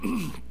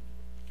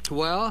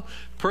Well,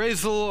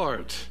 praise the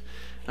Lord.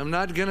 I'm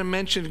not going to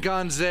mention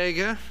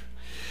Gonzaga.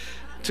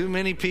 Too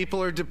many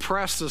people are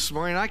depressed this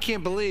morning. I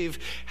can't believe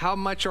how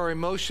much our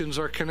emotions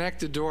are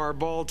connected to our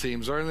ball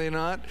teams, aren't they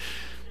not?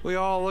 We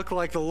all look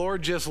like the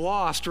Lord just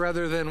lost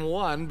rather than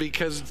won,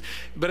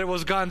 but it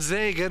was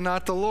Gonzaga,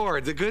 not the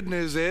Lord. The good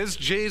news is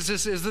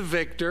Jesus is the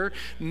victor.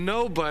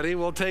 Nobody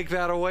will take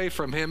that away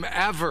from him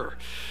ever.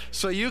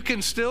 So you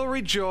can still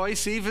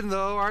rejoice even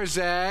though our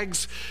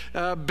Zags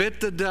bit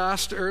the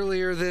dust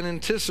earlier than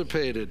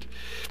anticipated.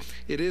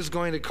 It is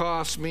going to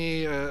cost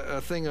me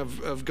a thing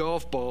of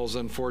golf balls,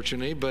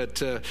 unfortunately,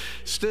 but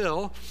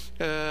still,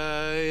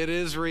 it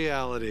is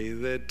reality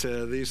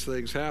that these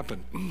things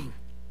happen.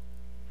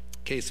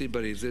 In case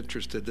anybody's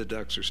interested, the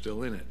Ducks are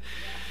still in it.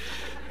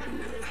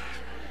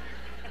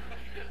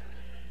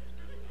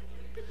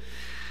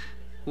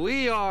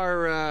 We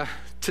are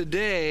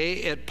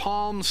today at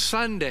Palm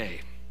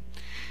Sunday.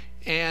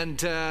 And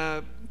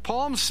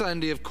Palm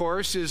Sunday, of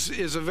course,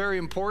 is a very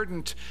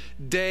important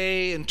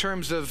day in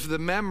terms of the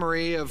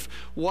memory of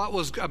what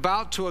was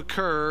about to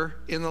occur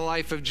in the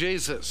life of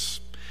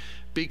Jesus.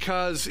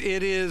 Because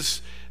it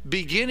is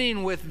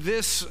beginning with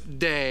this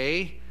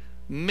day,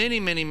 many,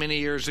 many, many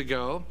years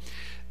ago,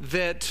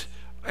 that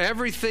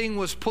everything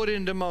was put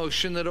into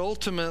motion that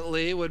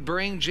ultimately would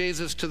bring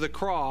Jesus to the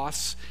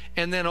cross,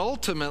 and then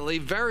ultimately,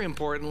 very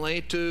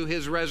importantly, to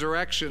his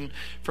resurrection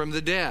from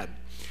the dead.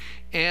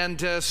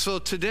 And so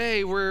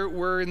today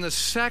we're in the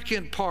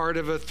second part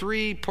of a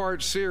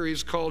three-part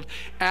series called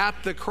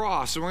At the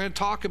Cross. And we're going to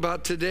talk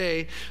about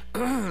today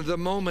the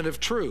moment of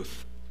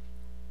truth.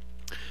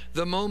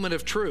 The moment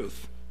of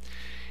truth.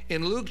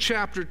 In Luke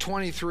chapter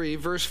 23,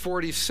 verse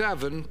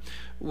 47,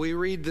 we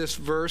read this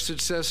verse. It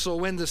says, "So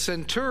when the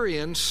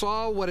centurion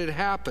saw what had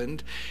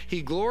happened,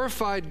 he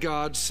glorified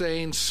God,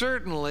 saying,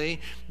 'Certainly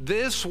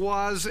this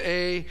was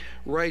a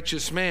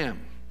righteous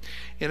man.'"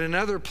 In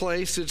another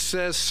place, it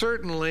says,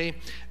 "Certainly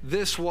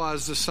this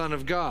was the Son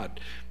of God."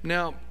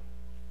 Now,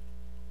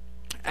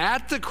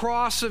 at the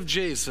cross of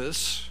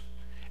Jesus,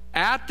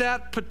 at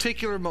that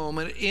particular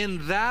moment,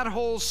 in that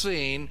whole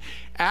scene,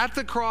 at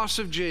the cross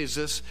of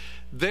Jesus,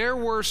 there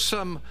were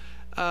some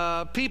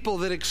people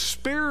that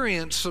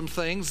experienced some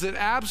things that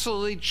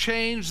absolutely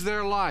changed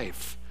their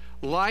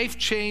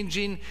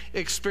life-changing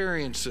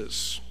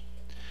experiences.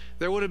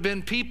 There would have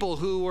been people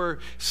who were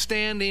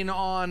standing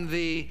on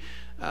the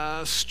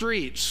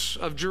streets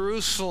of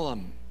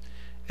Jerusalem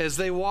as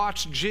they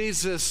watched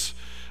Jesus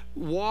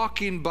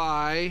walking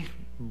by,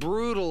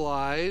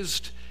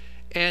 brutalized,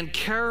 and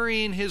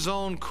carrying his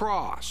own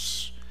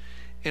cross.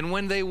 And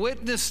when they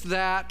witnessed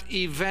that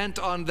event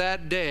on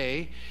that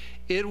day,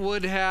 it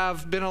would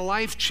have been a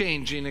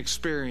life-changing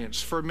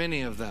experience for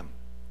many of them.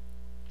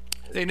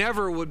 They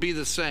never would be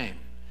the same.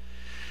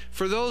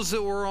 For those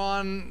that were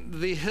on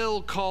the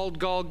hill called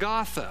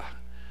Golgotha,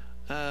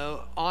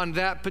 on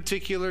that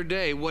particular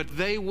day, what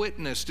they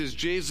witnessed as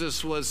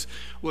Jesus was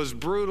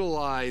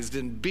brutalized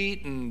and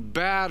beaten,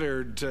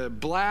 battered,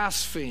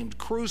 blasphemed,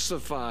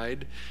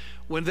 crucified.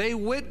 When they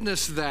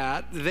witnessed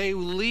that, they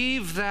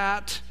leave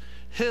that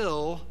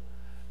hill,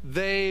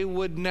 they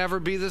would never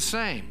be the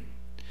same.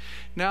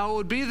 Now, it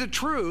would be the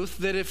truth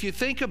that if you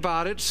think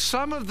about it,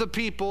 some of the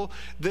people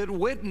that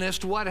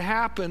witnessed what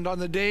happened on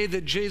the day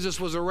that Jesus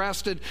was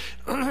arrested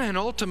and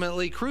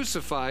ultimately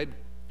crucified,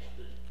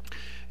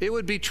 it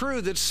would be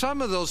true that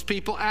some of those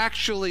people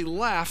actually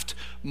left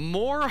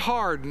more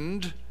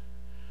hardened,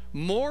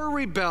 more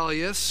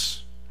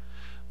rebellious,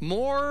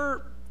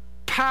 more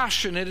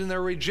passionate in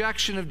their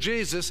rejection of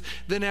Jesus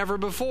than ever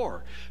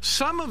before.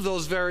 Some of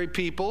those very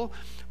people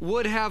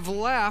would have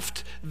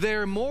left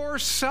there more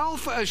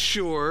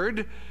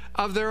self-assured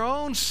of their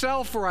own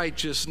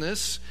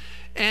self-righteousness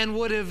and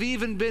would have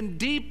even been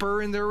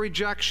deeper in their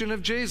rejection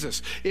of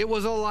Jesus. It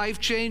was a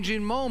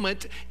life-changing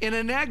moment in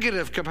a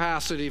negative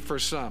capacity for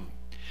some.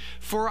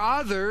 For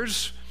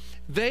others,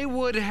 they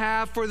would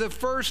have, for the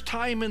first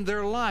time in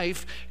their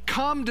life,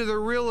 come to the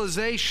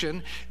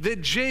realization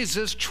that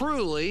Jesus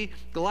truly,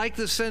 like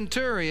the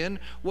centurion,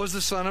 was the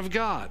Son of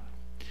God.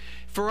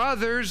 For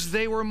others,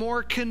 they were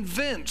more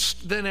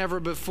convinced than ever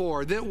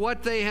before that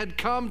what they had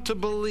come to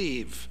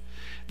believe,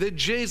 that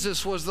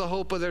Jesus was the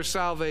hope of their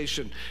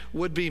salvation,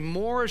 would be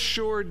more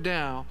assured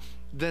now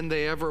than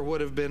they ever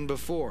would have been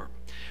before.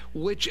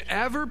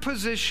 Whichever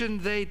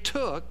position they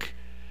took,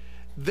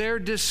 their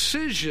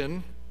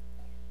decision,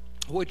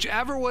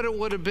 whichever what it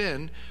would have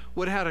been,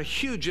 would have had a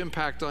huge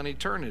impact on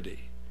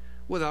eternity,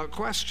 without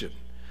question.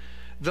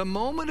 The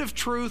moment of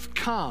truth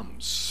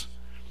comes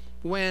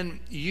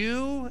when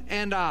you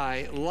and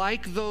I,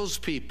 like those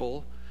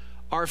people,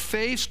 are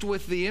faced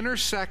with the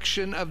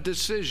intersection of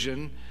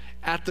decision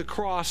at the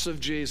cross of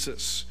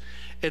Jesus.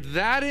 At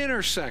that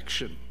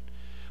intersection,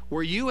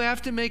 where you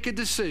have to make a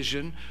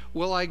decision,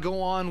 will I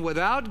go on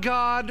without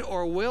God,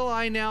 or will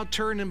I now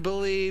turn and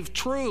believe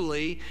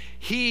truly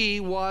he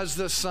was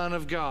the Son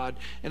of God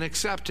and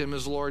accept him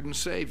as Lord and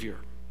Savior?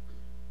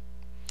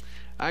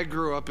 I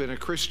grew up in a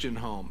Christian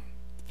home.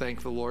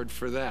 Thank the Lord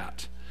for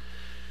that.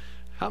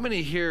 How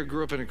many here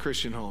grew up in a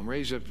Christian home?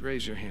 Raise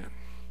your hand.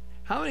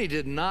 How many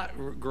did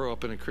not grow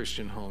up in a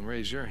Christian home?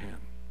 Raise your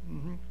hand.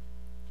 Mm-hmm.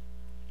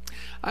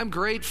 I'm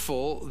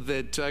grateful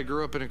that I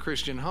grew up in a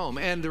Christian home.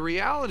 And the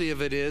reality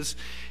of it is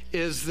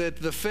that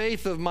the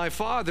faith of my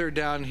father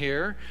down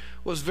here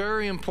was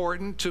very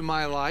important to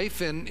my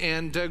life, and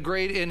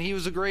he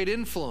was a great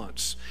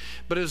influence.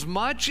 But as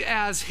much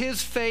as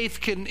his faith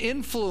can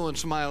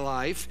influence my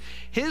life,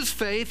 his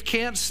faith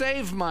can't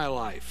save my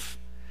life.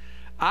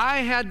 I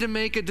had to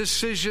make a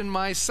decision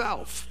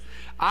myself.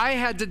 I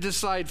had to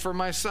decide for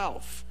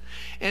myself.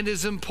 And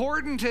as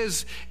important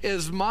as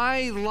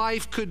my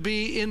life could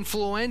be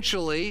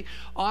influentially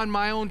on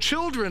my own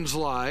children's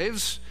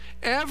lives,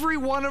 every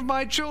one of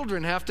my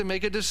children have to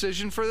make a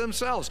decision for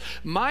themselves.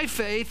 My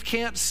faith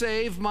can't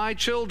save my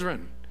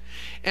children.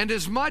 And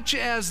as much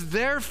as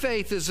their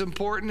faith is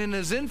important and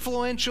as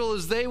influential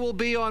as they will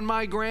be on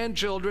my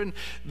grandchildren,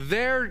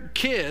 their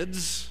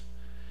kids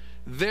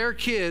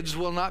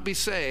will not be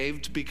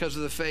saved because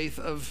of the faith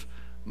of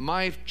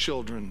my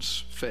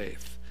children's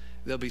faith.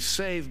 They'll be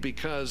saved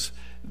because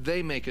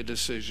they make a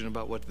decision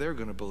about what they're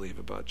going to believe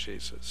about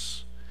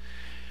Jesus.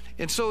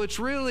 And so it's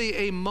really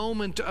a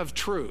moment of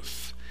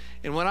truth.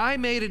 And when I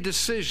made a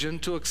decision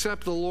to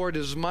accept the Lord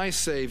as my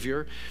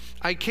Savior,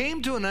 I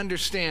came to an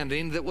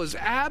understanding that was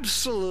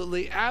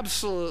absolutely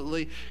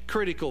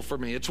critical for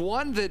me. It's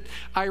one that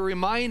I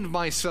remind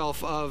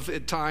myself of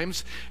at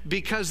times,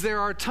 because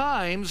there are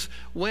times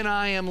when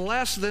I am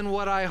less than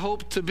what I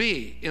hope to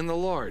be in the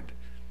Lord.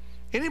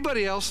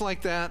 Anybody else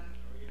like that?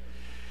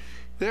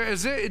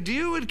 Do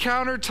you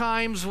encounter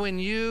times when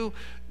you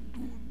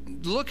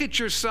look at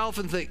yourself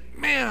and think,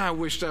 man, I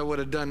wished I would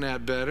have done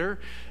that better.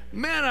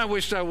 Man, I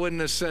wished I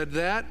wouldn't have said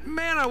that.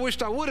 Man, I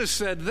wished I would have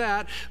said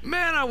that.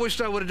 Man, I wished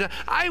I would have done.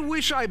 I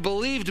wish I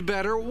believed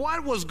better.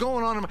 What was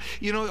going on?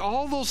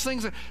 All those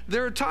things.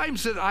 There are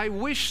times that I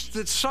wish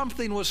that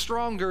something was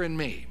stronger in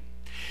me.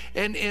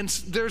 And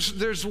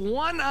there's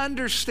one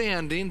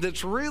understanding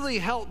that's really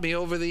helped me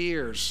over the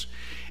years.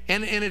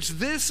 And it's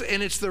this,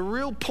 and it's the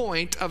real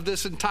point of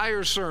this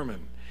entire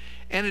sermon.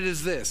 And it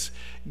is this: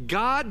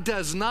 God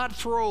does not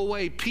throw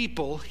away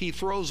people, he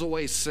throws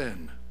away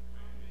sin.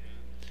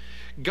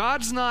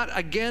 God's not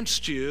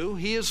against you,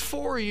 he is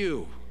for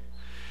you.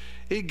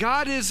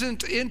 God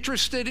isn't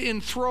interested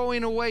in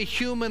throwing away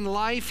human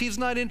life. He's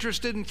not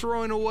interested in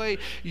throwing away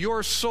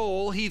your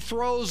soul. He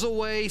throws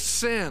away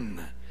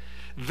sin.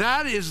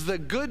 That is the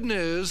good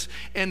news,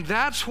 and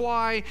that's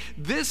why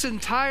this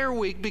entire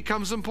week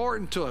becomes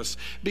important to us,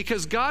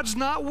 because God's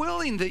not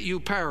willing that you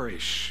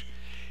perish.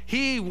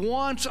 He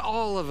wants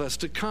all of us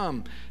to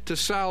come to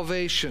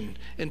salvation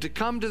and to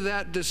come to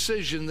that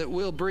decision that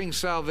will bring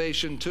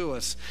salvation to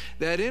us.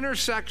 That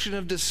intersection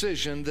of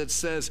decision that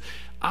says,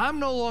 I'm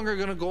no longer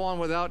going to go on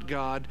without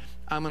God,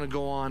 I'm going to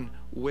go on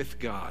with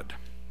God.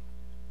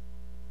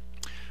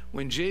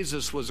 When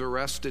Jesus was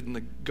arrested in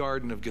the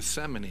Garden of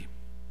Gethsemane,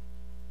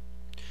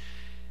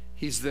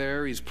 he's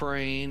there, he's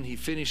praying, he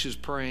finishes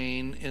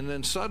praying, and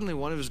then suddenly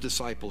one of his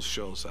disciples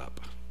shows up,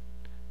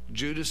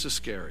 Judas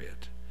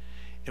Iscariot.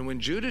 And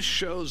when Judas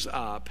shows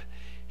up,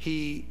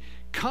 he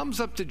comes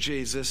up to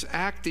Jesus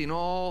acting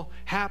all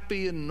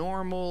happy and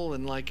normal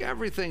and like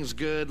everything's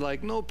good,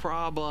 like no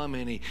problem,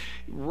 and he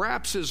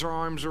wraps his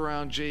arms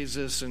around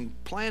Jesus and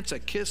plants a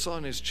kiss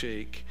on his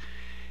cheek,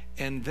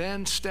 and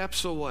then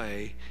steps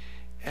away,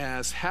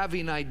 as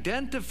having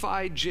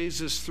identified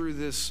Jesus through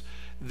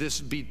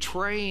this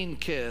betraying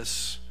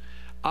kiss.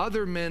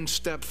 Other men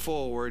step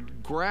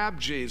forward, grab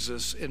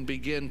Jesus, and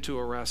begin to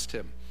arrest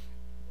him.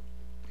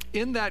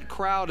 In that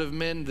crowd of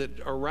men that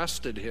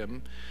arrested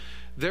him,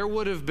 there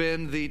would have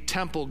been the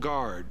temple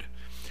guard.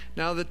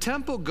 Now, the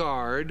temple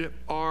guard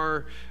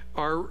are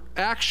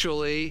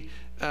actually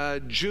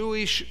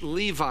Jewish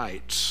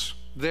Levites.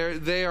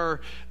 They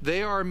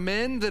are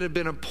men that have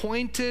been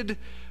appointed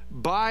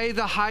by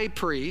the high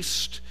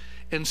priest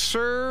and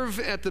serve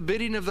at the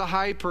bidding of the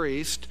high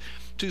priest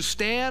to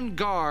stand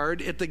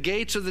guard at the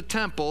gates of the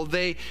temple.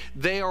 They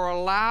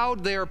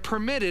are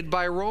permitted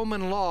by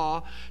Roman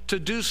law to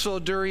do so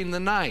during the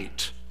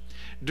night.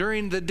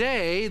 During the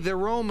day, the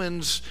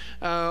Romans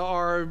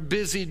are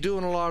busy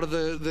doing a lot of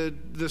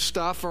the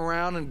stuff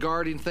around and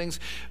guarding things.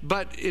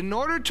 But in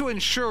order to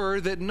ensure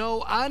that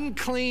no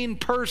unclean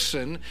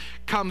person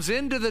comes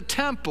into the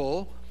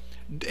temple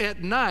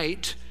at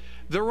night,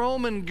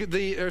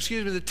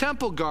 the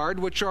temple guard,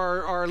 which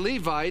are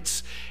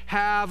Levites,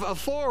 have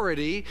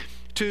authority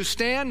to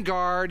stand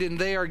guard, and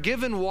they are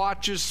given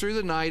watches through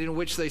the night in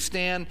which they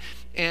stand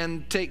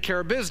and take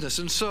care of business.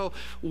 And so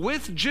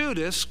with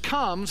Judas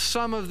comes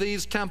some of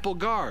these temple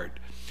guard.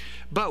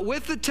 But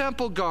with the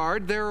temple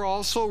guard, there are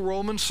also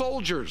Roman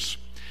soldiers,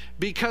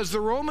 because the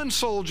Roman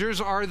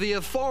soldiers are the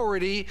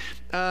authority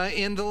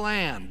in the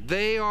land.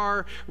 They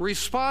are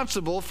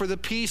responsible for the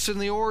peace and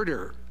the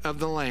order of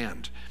the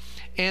land.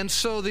 And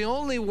so the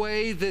only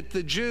way that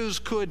the Jews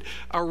could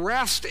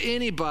arrest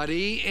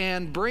anybody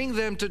and bring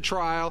them to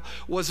trial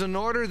was in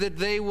order that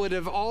they would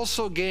have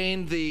also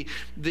gained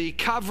the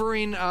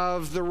covering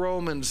of the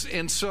Romans.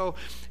 And so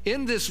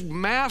in this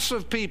mass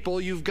of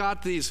people, you've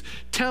got these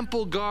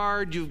temple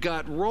guard, you've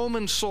got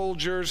Roman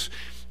soldiers,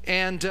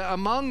 and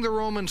among the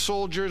Roman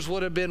soldiers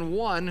would have been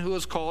one who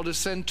was called a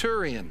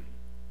centurion.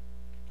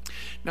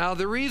 Now,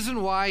 the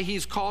reason why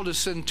he's called a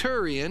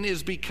centurion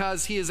is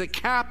because he is a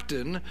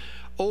captain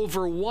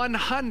over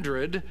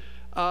 100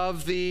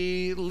 of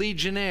the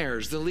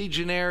legionnaires. The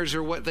legionnaires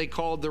are what they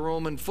called the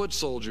Roman foot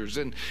soldiers.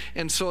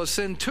 And so a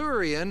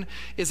centurion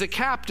is a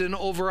captain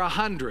over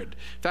 100.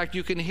 In fact,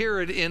 you can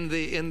hear it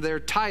in their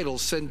title,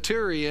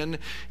 centurion.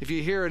 If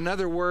you hear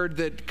another word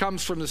that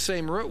comes from the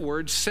same root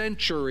word,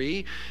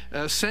 century,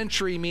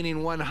 century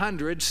meaning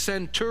 100,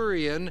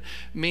 centurion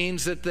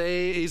means that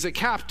he's a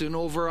captain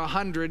over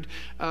 100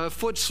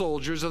 foot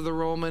soldiers of the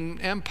Roman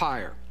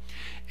Empire.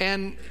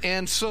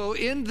 And so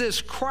in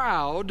this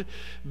crowd,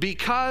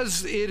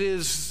 because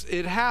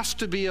it has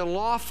to be a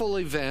lawful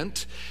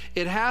event,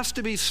 it has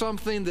to be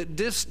something that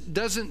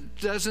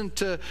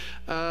doesn't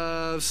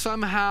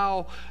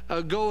somehow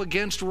go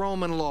against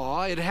Roman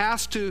law. It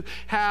has to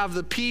have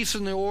the peace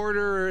and the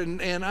order,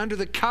 and under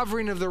the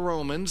covering of the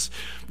Romans,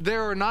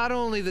 there are not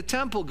only the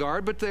temple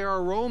guard, but there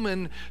are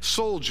Roman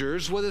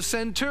soldiers with a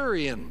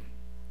centurion.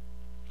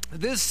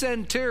 This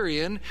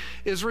centurion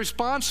is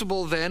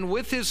responsible then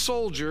with his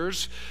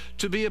soldiers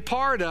to be a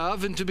part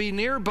of and to be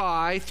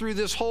nearby through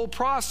this whole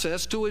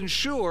process to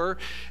ensure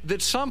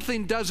that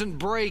something doesn't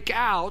break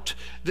out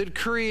that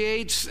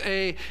creates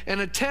an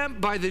attempt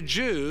by the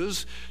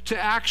Jews to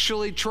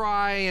actually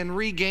try and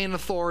regain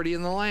authority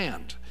in the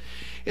land.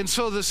 And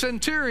so the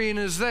centurion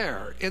is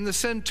there. And the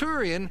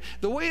centurion,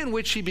 the way in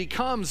which he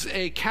becomes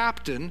a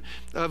captain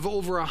of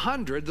over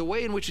 100, the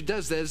way in which he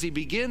does that is he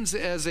begins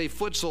as a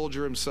foot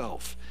soldier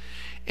himself.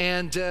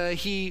 And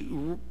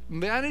he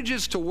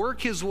manages to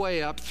work his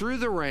way up through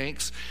the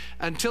ranks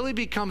until he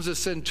becomes a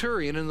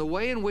centurion. And the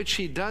way in which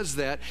he does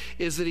that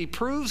is that he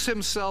proves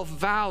himself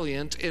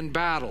valiant in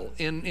battle,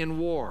 in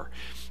war.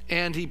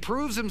 And he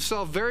proves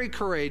himself very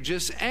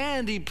courageous,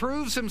 and he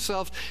proves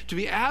himself to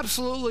be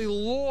absolutely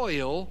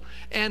loyal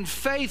and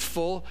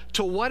faithful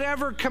to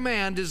whatever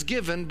command is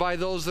given by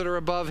those that are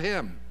above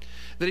him.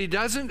 That he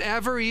doesn't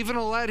ever even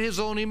let his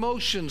own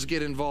emotions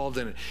get involved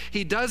in it.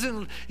 He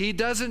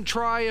doesn't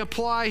try to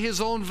apply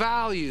his own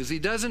values. He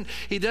doesn't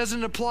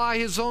apply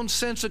his own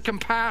sense of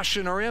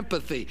compassion or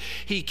empathy.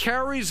 He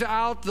carries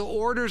out the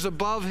orders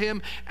above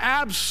him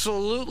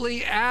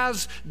absolutely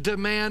as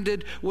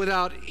demanded,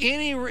 without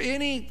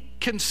any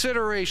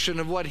consideration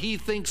of what he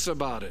thinks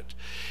about it.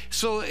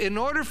 So in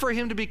order for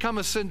him to become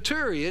a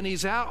centurion,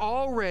 he's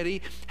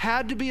already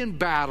had to be in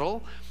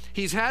battle.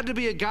 He's had to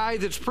be a guy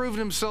that's proven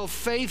himself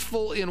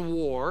faithful in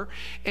war,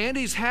 and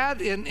he's had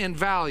in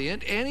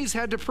valiant, and he's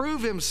had to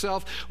prove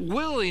himself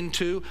willing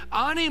to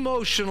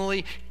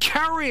unemotionally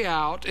carry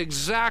out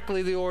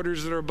exactly the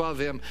orders that are above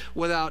him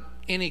without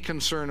any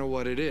concern of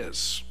what it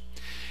is.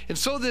 And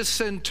so this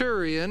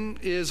centurion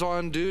is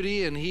on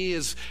duty, and he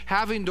is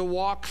having to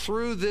walk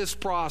through this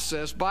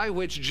process by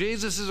which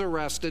Jesus is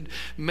arrested,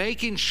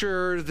 making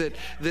sure that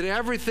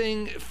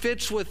everything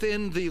fits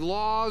within the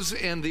laws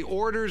and the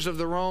orders of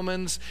the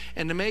Romans,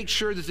 and to make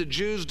sure that the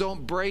Jews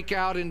don't break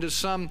out into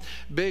some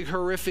big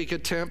horrific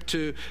attempt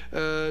to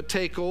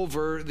take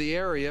over the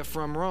area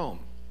from Rome.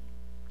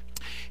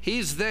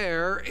 He's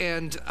there,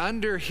 and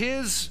under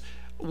his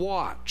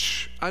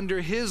watch,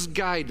 under his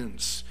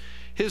guidance,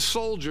 his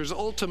soldiers,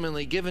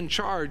 ultimately given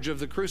charge of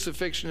the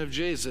crucifixion of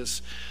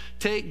Jesus,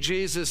 take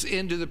Jesus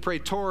into the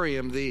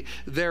praetorium,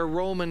 their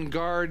Roman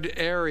guard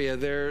area,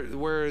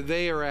 where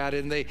they are at,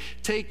 and they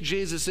take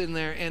Jesus in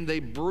there and they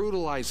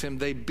brutalize him.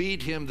 They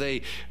beat him.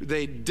 They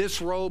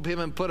disrobe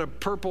him and put a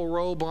purple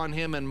robe on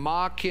him and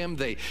mock him.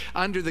 They,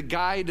 under the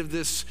guide of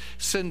this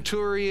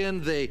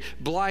centurion, they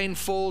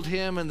blindfold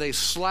him and they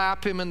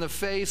slap him in the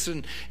face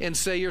and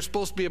say, "You're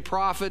supposed to be a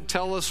prophet.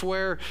 Tell us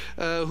where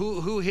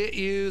who hit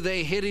you."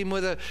 They hit him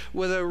with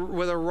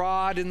a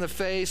rod in the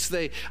face.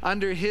 They,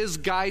 under his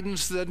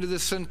guidance, under the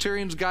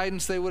centurion's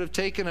guidance, they would have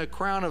taken a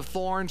crown of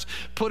thorns,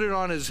 put it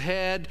on his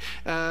head,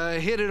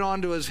 hit it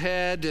onto his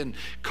head, and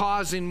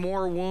causing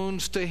more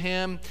wounds to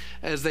him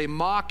as they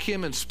mock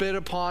him and spit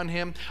upon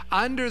him.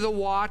 Under the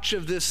watch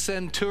of this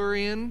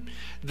centurion,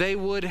 they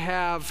would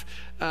have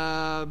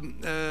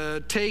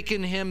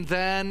taken him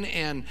then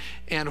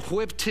and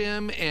whipped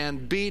him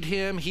and beat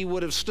him. He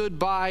would have stood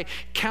by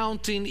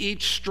counting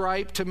each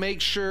stripe to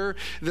make sure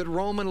that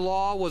Roman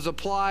law was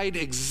applied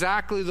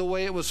exactly the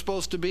way it was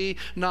supposed to be,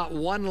 not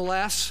one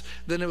less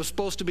than it was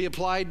supposed to be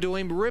applied to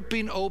him,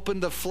 ripping open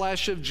the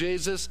flesh of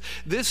Jesus.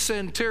 This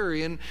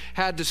centurion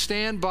had to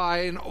stand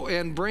by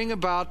and bring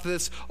about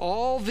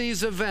all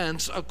these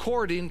events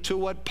according to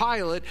what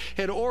Pilate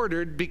had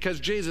ordered, because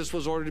Jesus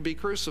was ordered to be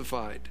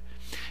crucified.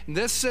 And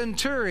this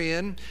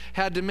centurion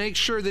had to make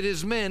sure that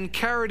his men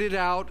carried it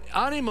out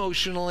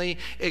unemotionally,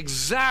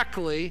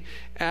 exactly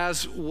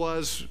as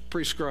was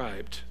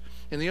prescribed.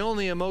 And the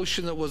only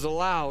emotion that was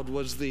allowed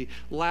was the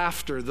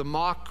laughter, the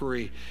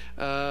mockery,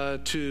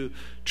 to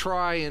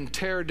try and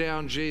tear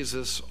down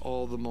Jesus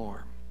all the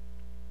more.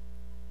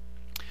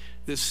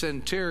 This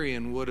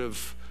centurion would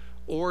have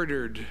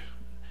ordered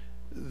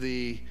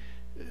the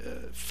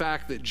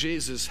fact that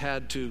Jesus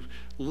had to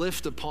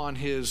lift upon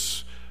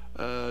his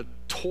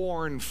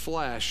torn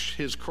flesh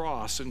his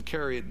cross and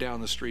carry it down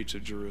the streets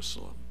of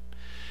Jerusalem.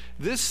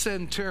 This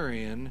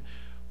centurion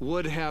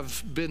would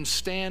have been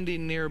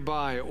standing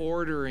nearby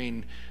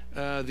ordering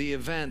the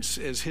events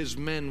as his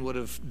men would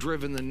have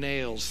driven the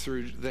nails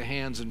through the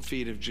hands and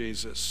feet of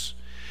Jesus.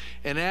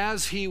 And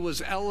as he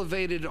was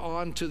elevated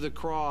onto the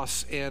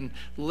cross and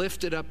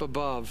lifted up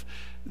above,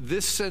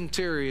 this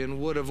centurion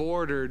would have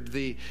ordered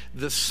the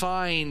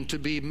sign to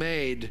be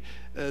made.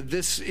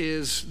 This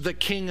is the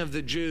King of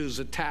the Jews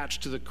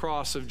attached to the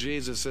cross of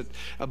Jesus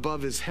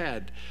above his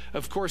head.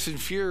 Of course,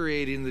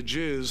 infuriating the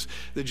Jews.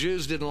 The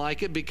Jews didn't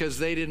like it because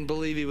they didn't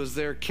believe he was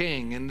their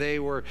king, and they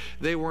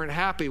weren't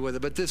happy with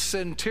it. But this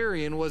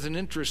centurion wasn't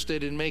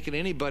interested in making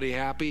anybody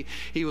happy.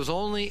 He was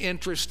only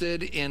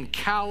interested in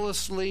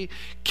callously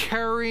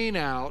carrying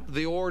out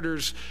the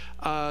orders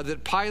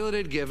that Pilate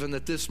had given,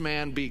 that this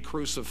man be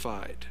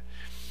crucified.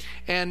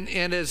 And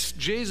as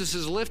Jesus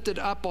is lifted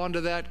up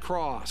onto that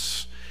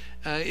cross,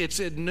 it's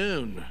at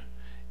noon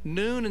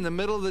in the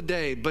middle of the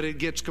day, but it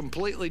gets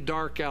completely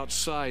dark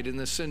outside, and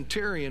the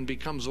centurion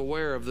becomes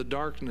aware of the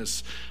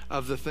darkness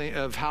of the thing,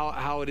 of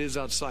how it is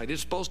outside.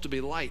 It's supposed to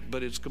be light,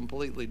 but it's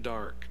completely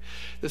dark.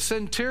 The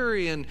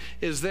centurion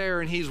is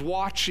there, and he's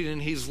watching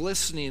and he's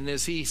listening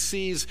as he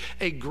sees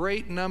a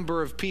great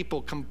number of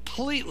people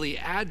completely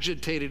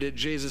agitated at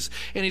Jesus,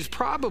 and he's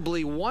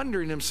probably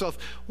wondering himself,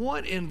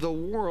 what in the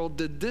world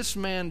did this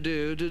man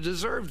do to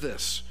deserve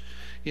this?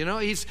 You know,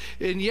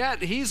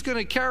 yet he's going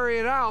to carry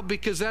it out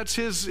because that's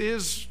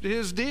his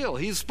deal.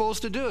 He's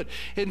supposed to do it.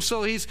 And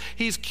so he's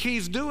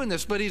doing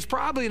this, but he's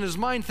probably in his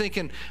mind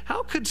thinking,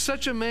 how could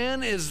such a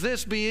man as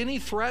this be any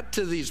threat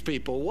to these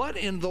people? What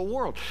in the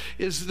world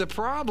is the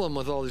problem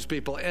with all these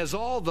people? As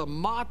all the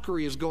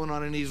mockery is going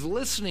on, and he's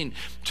listening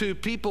to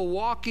people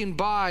walking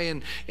by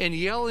and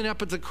yelling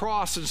up at the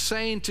cross and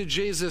saying to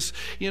Jesus,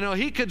 you know,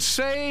 he could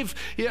save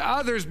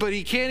others, but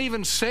he can't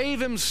even save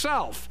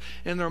himself.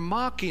 And they're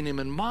mocking him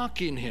and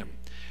mocking him.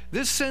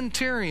 This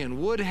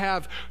centurion would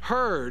have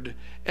heard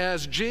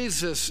as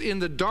Jesus, in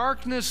the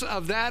darkness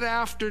of that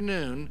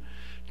afternoon,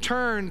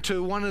 turned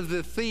to one of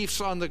the thieves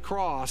on the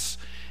cross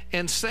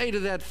and say to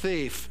that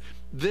thief,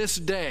 this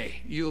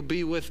day you'll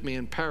be with me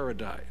in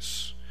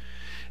paradise.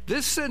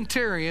 This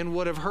centurion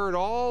would have heard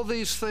all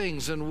these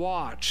things and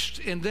watched,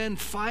 and then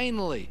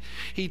finally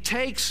he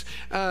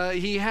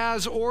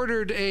has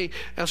ordered a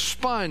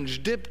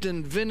sponge dipped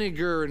in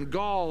vinegar and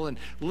gall and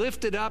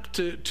lifted up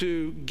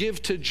to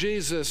give to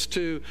Jesus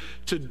to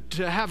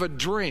have a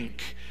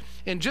drink.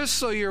 And just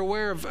so you're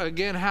aware of,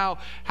 again, how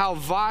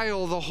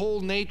vile the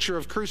whole nature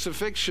of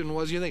crucifixion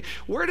was, you think,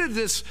 where did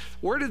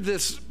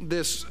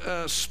this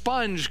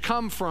sponge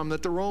come from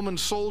that the Roman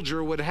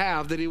soldier would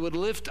have, that he would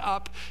lift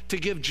up to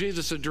give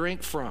Jesus a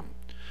drink from?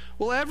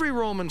 Well, every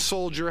Roman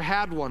soldier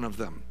had one of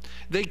them.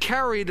 They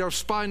carried a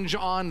sponge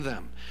on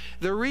them.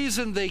 The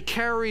reason they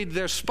carried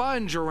their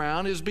sponge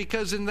around is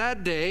because in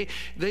that day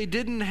they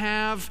didn't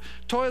have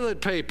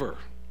toilet paper.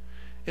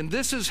 And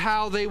this is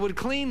how they would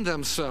clean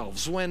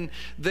themselves when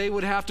they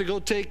would have to go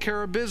take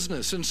care of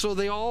business. And so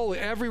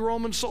every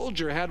Roman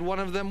soldier had one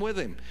of them with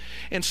him.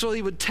 And so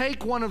he would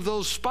take one of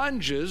those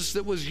sponges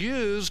that was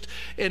used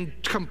and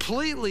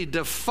completely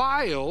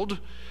defiled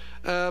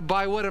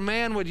by what a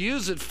man would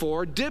use it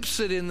for, dips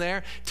it in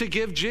there to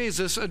give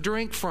Jesus a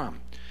drink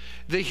from.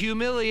 The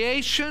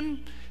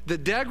humiliation, the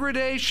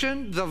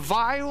degradation, the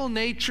vile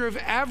nature of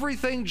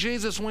everything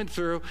Jesus went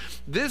through,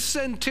 this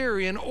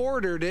centurion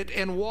ordered it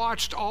and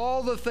watched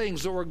all the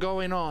things that were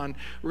going on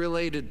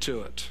related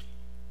to it.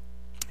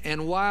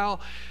 And while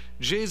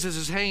Jesus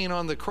is hanging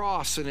on the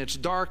cross and it's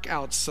dark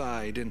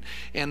outside,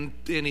 and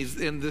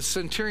the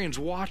centurion's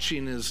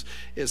watching as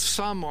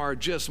some are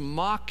just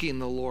mocking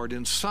the Lord,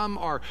 and some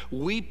are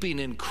weeping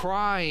and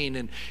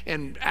crying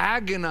and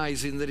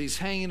agonizing that he's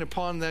hanging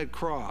upon that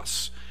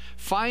cross.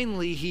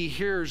 Finally, he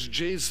hears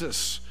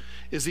Jesus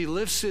as he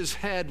lifts his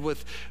head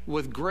with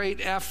great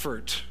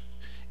effort,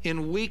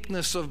 in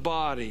weakness of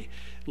body.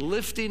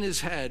 Lifting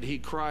his head, he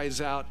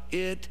cries out,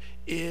 "It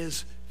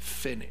is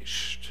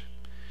finished."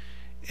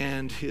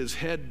 And his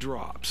head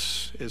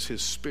drops as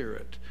his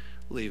spirit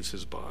leaves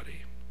his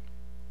body.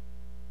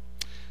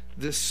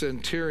 This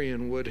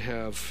centurion would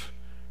have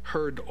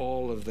heard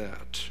all of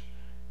that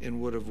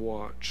and would have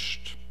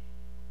watched.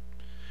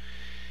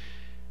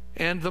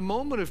 And the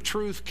moment of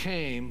truth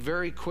came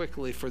very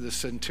quickly for the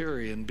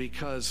centurion,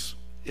 because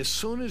as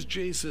soon as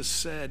Jesus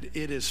said,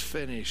 "It is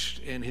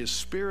finished," and his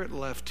spirit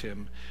left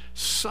him,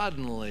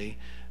 suddenly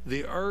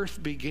the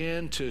earth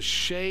began to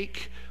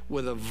shake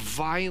with a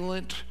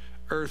violent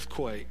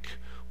earthquake,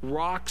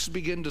 rocks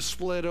begin to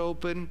split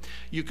open.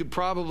 You could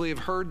probably have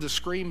heard the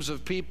screams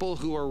of people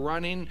who are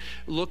running,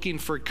 looking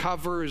for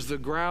cover as the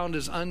ground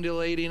is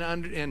undulating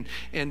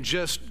and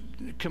just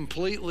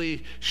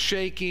completely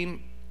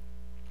shaking.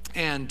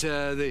 And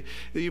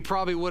you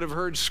probably would have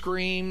heard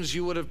screams.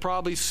 You would have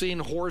probably seen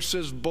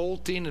horses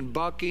bolting and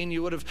bucking.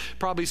 You would have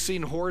probably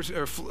seen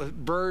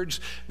birds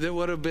that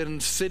would have been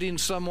sitting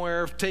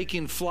somewhere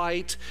taking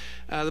flight.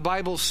 The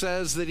Bible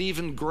says that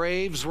even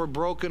graves were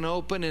broken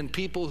open, and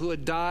people who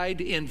had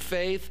died in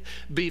faith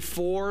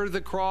before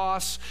the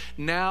cross,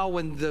 now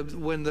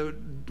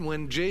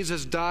when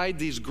Jesus died,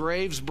 these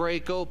graves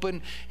break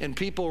open and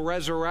people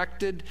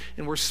resurrected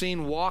and were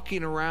seen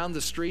walking around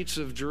the streets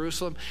of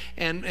Jerusalem.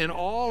 And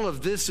all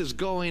of this is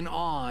going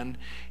on,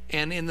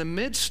 and in the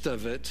midst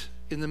of it,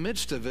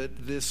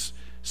 this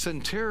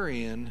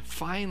centurion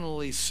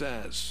finally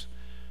says,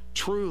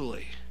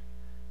 truly,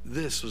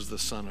 this is the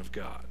Son of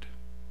God.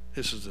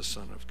 This is the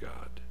Son of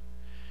God.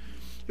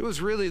 It was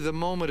really the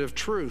moment of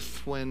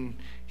truth when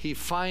he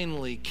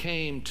finally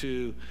came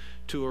to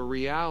a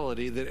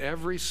reality that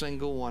every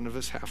single one of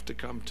us have to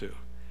come to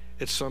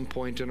at some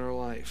point in our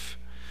life.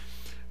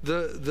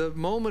 The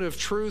moment of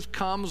truth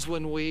comes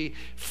when we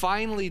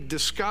finally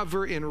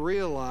discover and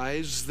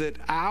realize that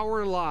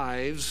our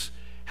lives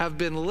have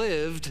been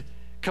lived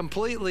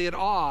completely at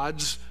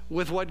odds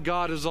with what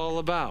God is all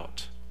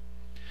about.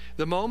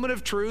 The moment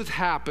of truth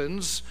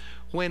happens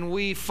when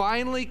we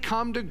finally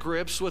come to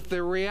grips with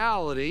the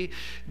reality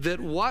that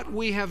what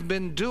we have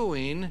been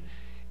doing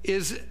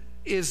is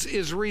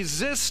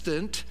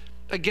resistant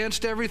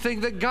against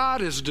everything that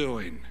God is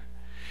doing.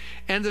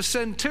 And the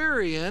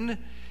centurion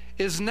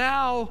is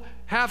now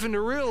having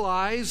to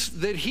realize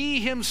that he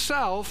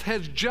himself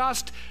has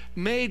just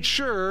made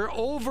sure,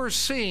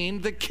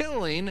 overseen the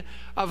killing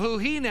of who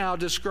he now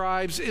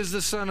describes is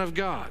the Son of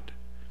God.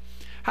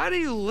 How do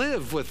you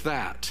live with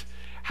that?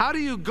 How do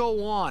you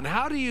go on?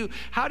 How do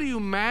you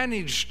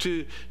manage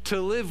to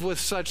live with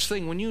such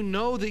thing when you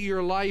know that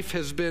your life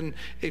has been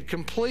at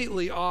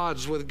completely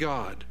odds with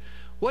God?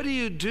 What do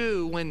you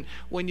do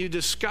when you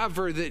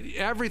discover that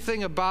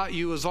everything about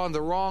you is on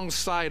the wrong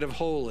side of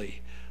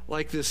holy,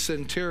 like this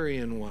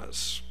centurion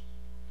was?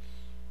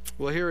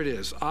 Well, here it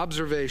is.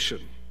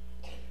 Observation.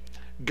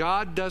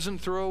 God doesn't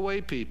throw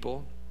away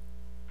people.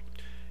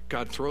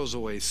 God throws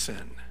away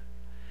sin.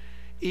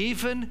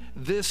 Even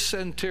this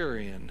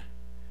centurion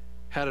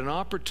had an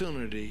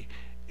opportunity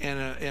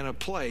and a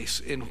place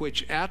in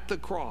which at the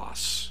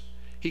cross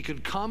he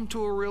could come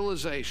to a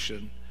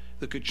realization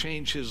that could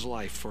change his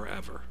life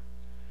forever.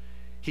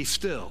 He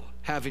still,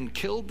 having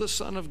killed the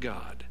Son of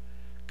God,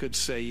 could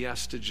say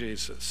yes to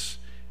Jesus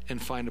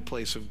and find a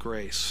place of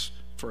grace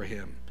for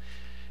him.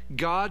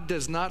 God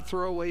does not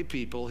throw away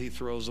people, he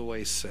throws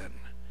away sin.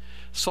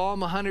 Psalm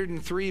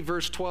 103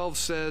 verse 12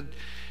 said,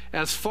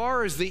 "As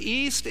far as the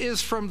east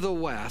is from the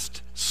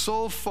west,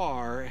 so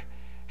far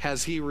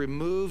has he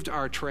removed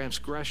our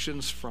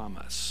transgressions from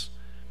us."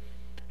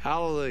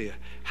 Hallelujah.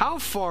 How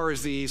far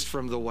is the east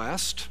from the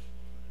west?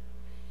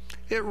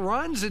 It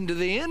runs into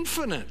the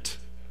infinite.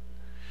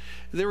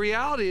 The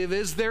reality of it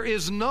is there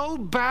is no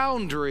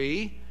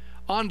boundary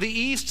on the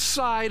east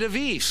side of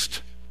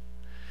east.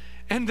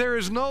 And there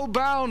is no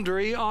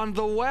boundary on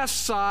the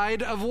west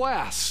side of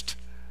west.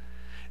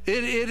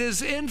 It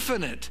is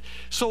infinite.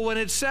 So when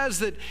it says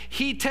that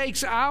he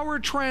takes our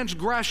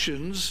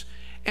transgressions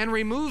and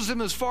removes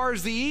them as far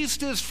as the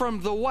east is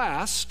from the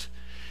west,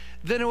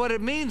 then what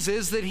it means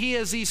is that he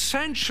has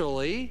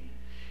essentially,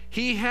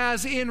 he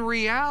has in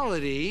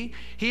reality,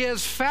 he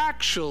has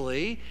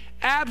factually,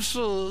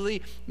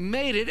 absolutely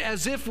made it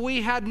as if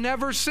we had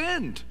never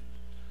sinned.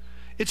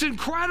 It's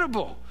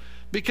incredible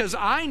because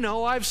I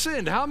know I've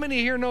sinned. How many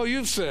here know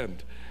you've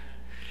sinned?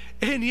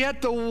 And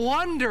yet the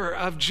wonder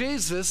of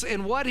Jesus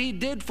and what he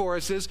did for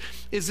us is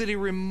that he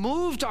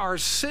removed our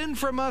sin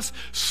from us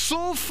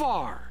so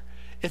far,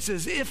 it's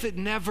as if it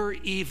never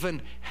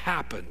even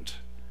happened.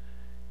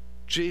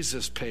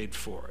 Jesus paid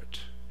for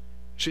it.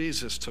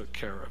 Jesus took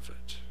care of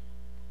it.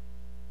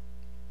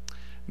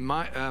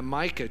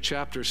 Micah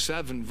chapter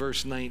 7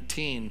 verse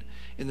 19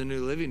 in the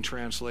New Living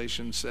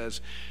Translation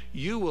says,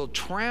 "You will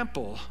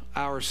trample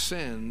our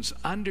sins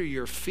under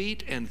your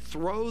feet and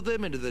throw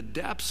them into the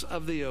depths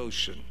of the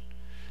ocean."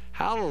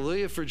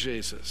 Hallelujah for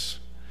Jesus.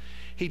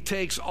 He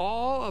takes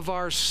all of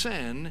our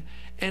sin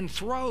and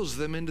throws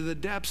them into the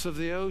depths of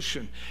the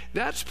ocean.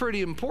 That's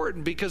pretty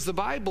important because the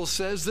Bible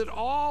says that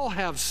all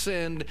have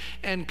sinned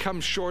and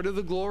come short of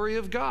the glory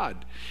of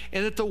God,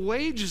 and that the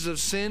wages of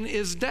sin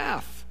is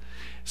death.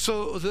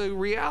 So the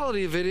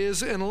reality of it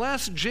is,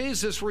 unless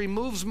Jesus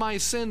removes my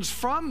sins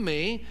from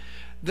me,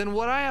 then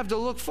what I have to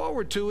look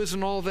forward to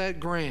isn't all that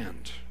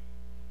grand.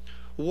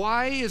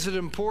 Why is it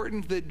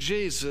important that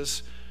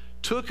Jesus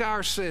took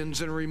our sins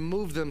and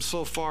removed them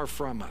so far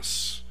from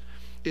us?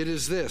 It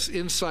is this,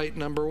 insight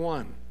number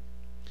one.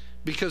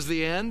 Because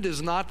the end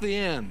is not the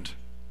end.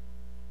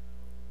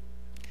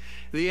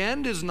 The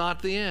end is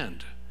not the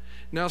end.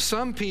 Now,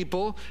 some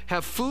people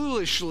have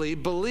foolishly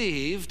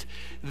believed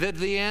that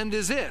the end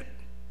is it.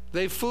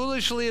 They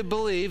foolishly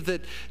believe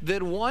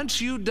that once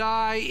you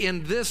die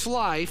in this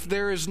life,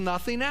 there is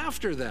nothing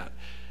after that.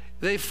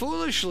 They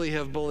foolishly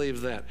have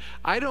believed that.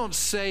 I don't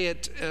say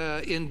it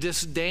in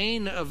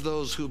disdain of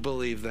those who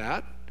believe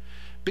that,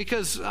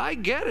 because I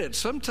get it.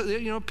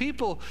 Sometimes,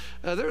 people,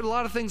 there are a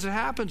lot of things that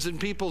happens in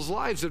people's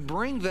lives that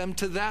bring them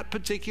to that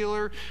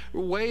particular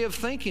way of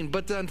thinking.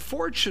 But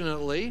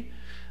unfortunately,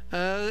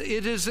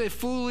 it is a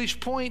foolish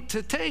point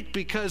to take,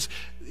 because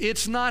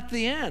it's not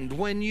the end.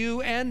 When you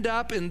end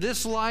up in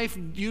this life,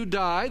 you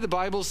die. The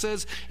Bible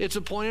says it's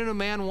appointed a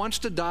man wants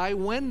to die.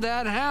 When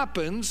that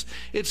happens,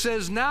 it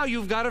says now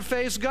you've got to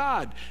face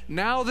God.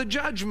 Now the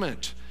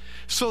judgment.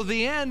 So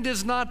the end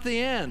is not the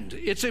end.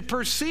 It's a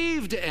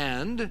perceived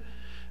end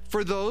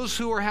for those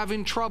who are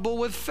having trouble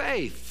with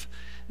faith.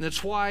 And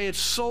that's why it's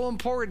so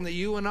important that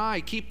you and I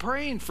keep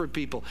praying for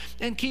people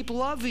and keep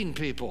loving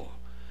people.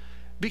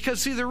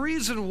 Because, see, the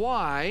reason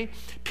why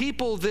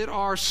people that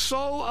are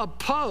so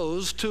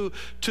opposed to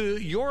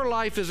your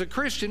life as a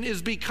Christian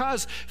is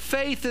because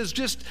faith is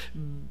just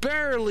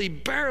barely,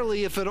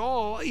 if at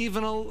all,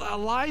 even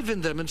alive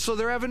in them. And so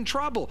they're having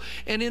trouble.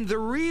 And in the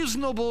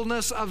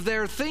reasonableness of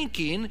their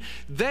thinking,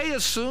 they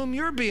assume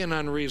you're being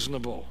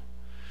unreasonable.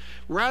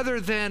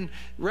 Rather than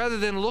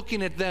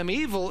looking at them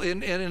evil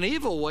in an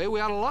evil way,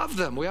 we ought to love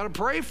them. We ought to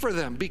pray for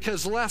them,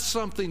 because lest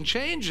something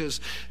changes,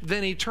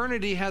 then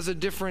eternity has a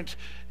different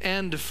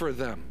end for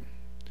them.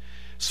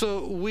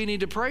 So we need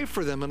to pray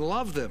for them and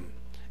love them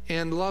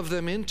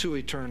into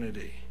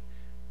eternity.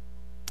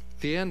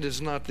 The end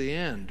is not the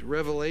end.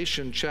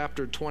 Revelation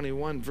chapter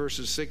 21,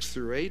 verses 6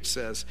 through 8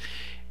 says,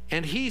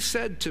 "And he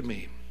said to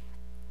me,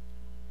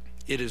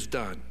 'It is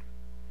done.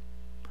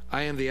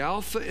 I am the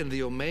Alpha and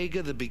the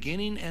Omega, the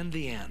beginning and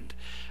the end.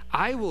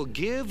 I will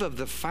give of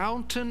the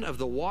fountain of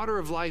the water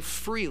of life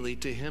freely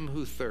to him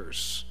who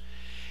thirsts.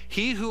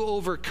 He who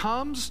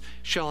overcomes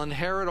shall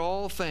inherit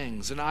all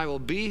things, and I will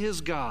be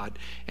his God,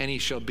 and he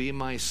shall be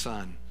my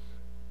son.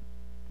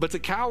 But the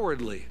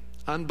cowardly,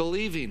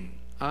 unbelieving,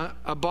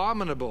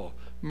 abominable,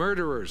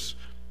 murderers,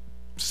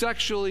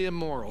 sexually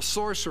immoral,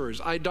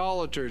 sorcerers,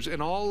 idolaters,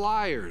 and all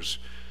liars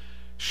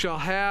shall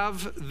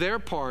have their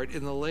part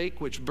in the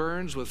lake which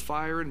burns with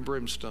fire and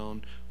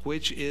brimstone,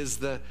 which is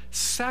the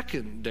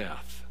second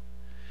death.'"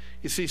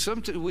 You see,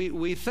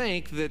 we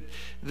think that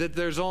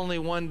there's only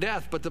one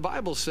death, but the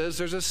Bible says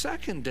there's a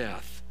second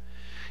death.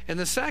 And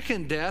the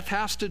second death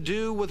has to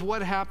do with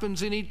what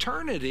happens in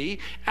eternity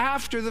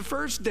after the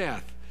first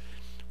death.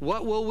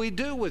 What will we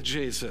do with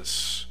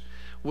Jesus?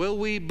 Will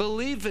we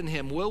believe in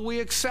him? Will we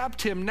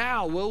accept him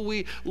now? Will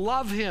we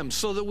love him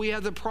so that we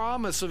have the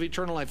promise of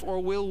eternal life?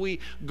 Or will we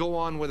go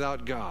on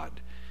without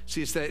God?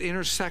 See, it's that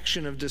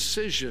intersection of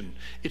decision.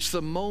 It's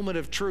the moment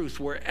of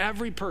truth where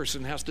every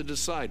person has to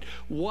decide,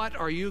 what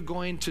are you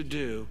going to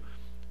do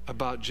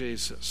about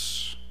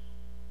Jesus?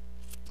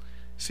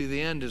 See,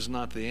 the end is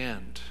not the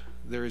end.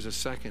 There is a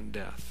second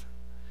death.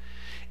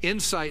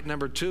 Insight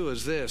number 2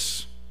 is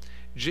this: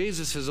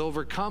 Jesus has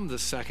overcome the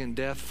second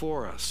death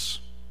for us.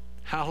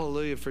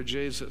 Hallelujah for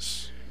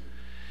Jesus.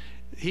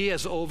 He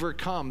has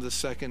overcome the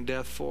second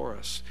death for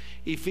us.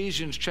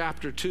 Ephesians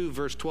chapter 2,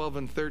 verse 12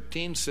 and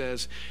 13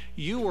 says,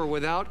 "You were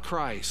without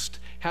Christ,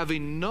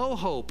 having no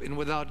hope and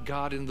without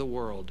God in the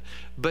world.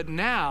 But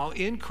now,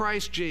 in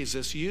Christ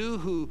Jesus, you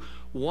who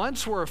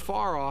once were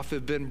afar off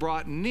have been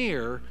brought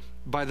near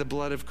by the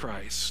blood of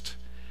Christ."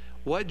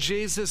 What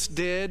Jesus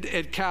did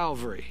at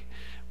Calvary,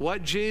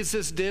 what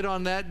Jesus did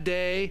on that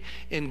day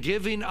in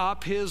giving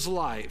up his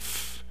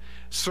life,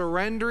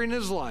 surrendering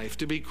his life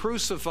to be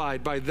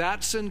crucified by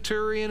that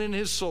centurion and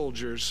his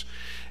soldiers,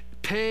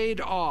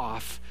 paid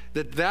off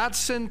that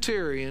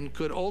centurion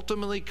could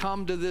ultimately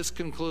come to this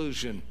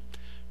conclusion: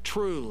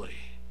 truly,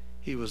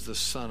 he was the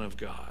Son of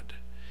God,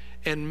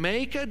 and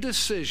make a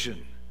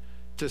decision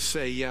to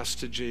say yes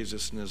to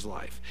Jesus in his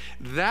life.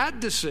 That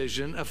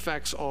decision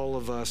affects all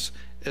of us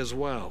as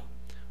well.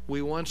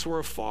 We once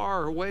were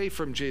far away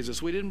from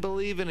Jesus. We didn't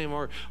believe in him,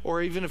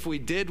 or even if we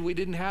did, we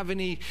didn't have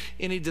any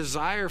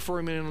desire for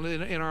him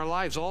in our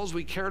lives. All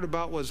we cared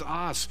about was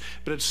us.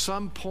 But at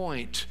some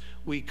point,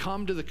 we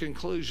come to the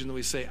conclusion that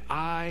we say,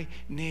 I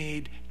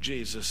need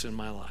Jesus in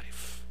my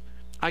life.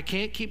 I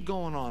can't keep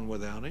going on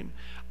without him.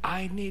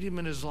 I need him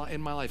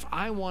in my life.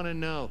 I want to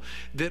know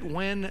that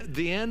when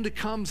the end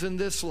comes in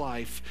this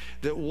life,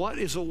 that what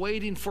is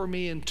awaiting for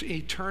me in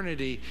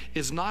eternity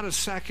is not a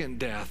second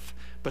death,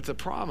 but the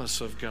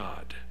promise of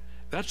God.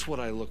 That's what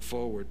I look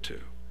forward to.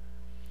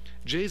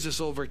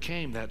 Jesus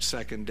overcame that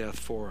second death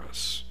for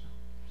us.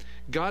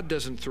 God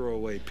doesn't throw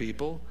away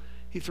people.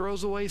 He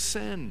throws away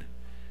sin.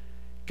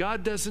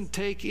 God doesn't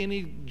take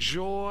any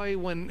joy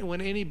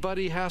when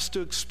anybody has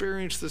to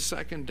experience the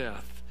second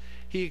death.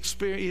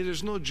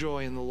 There's no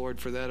joy in the Lord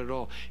for that at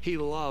all. He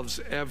loves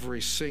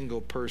every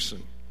single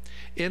person.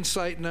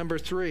 Insight number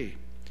 3,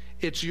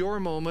 it's your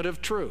moment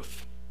of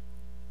truth.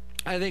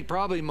 I think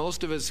probably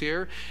most of us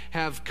here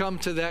have come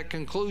to that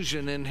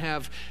conclusion and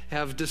have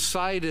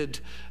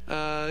decided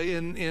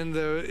in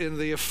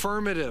the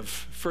affirmative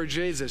for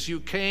Jesus.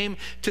 You came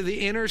to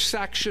the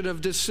intersection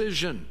of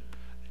decision.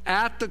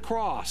 at the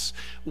cross.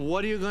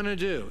 What are you going to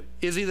do?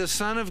 Is he the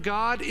Son of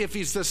God? If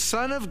he's the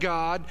Son of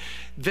God,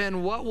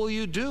 then what will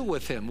you do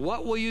with him?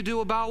 What will you do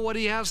about what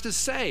he has to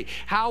say?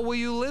 How will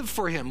you live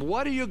for him?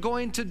 What are you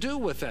going to do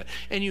with it?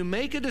 And you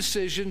make a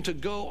decision to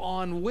go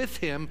on with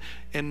him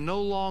and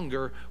no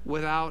longer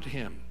without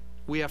him.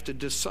 We have to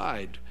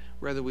decide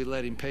whether we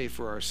let him pay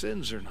for our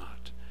sins or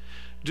not.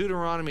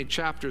 Deuteronomy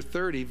chapter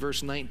 30,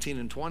 verse 19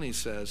 and 20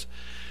 says,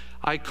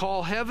 I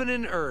call heaven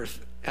and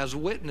earth as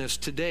witness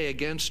today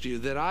against you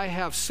that I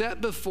have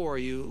set before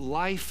you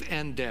life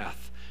and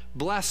death,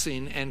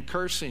 blessing and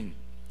cursing.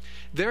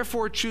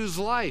 Therefore choose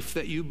life,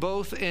 that you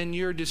both and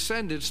your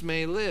descendants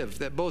may live,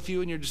 that both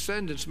you and your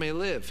descendants may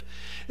live,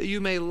 that you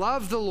may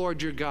love the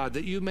Lord your God,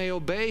 that you may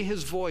obey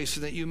his voice,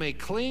 and that you may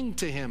cling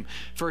to him,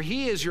 for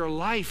he is your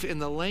life in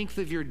the length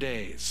of your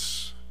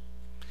days.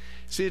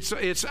 See,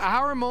 it's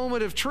our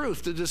moment of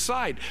truth to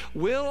decide,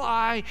 will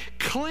I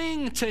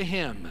cling to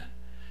him?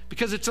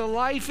 Because it's a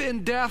life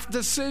and death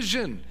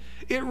decision.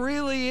 It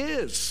really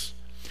is.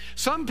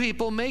 Some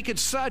people make it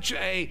such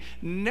a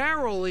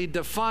narrowly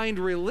defined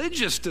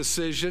religious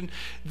decision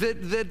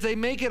that they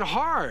make it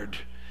hard.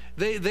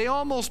 They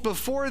almost,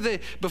 before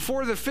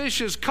the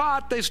fish is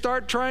caught, they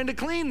start trying to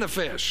clean the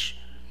fish.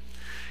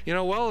 You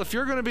know, well, if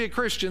you're going to be a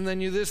Christian, then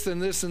you this and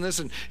this and this.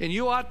 And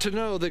you ought to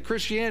know that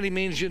Christianity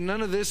means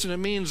none of this and it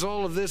means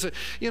all of this.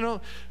 You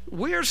know,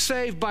 we're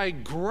saved by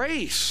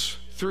grace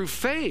through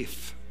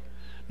faith,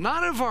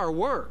 not of our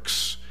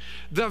works.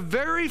 The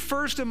very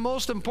first and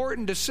most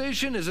important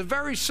decision is a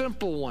very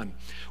simple one.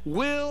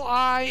 Will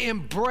I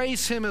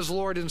embrace him as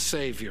Lord and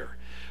Savior?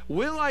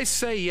 Will I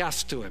say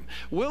yes to him?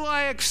 Will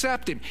I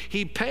accept him?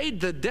 He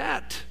paid the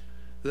debt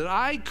that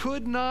I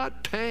could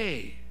not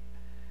pay.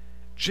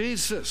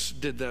 Jesus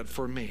did that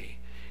for me.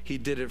 He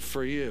did it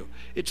for you.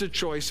 It's a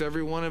choice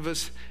every one of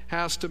us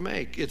has to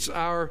make. It's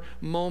our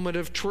moment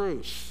of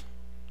truth.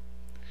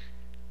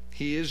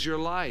 He is your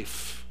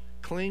life.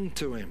 Cling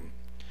to him.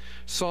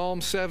 Psalm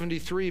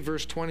 73,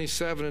 verse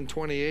 27 and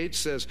 28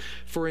 says,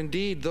 for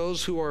indeed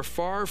those who are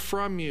far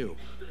from you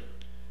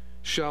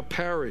shall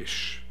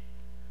perish,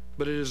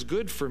 but it is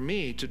good for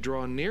me to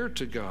draw near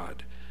to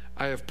God.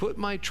 I have put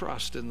my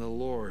trust in the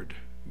Lord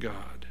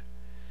God.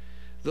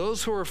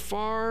 Those who are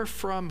far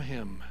from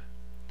him,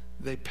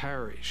 they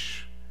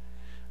perish.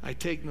 I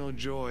take no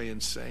joy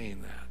in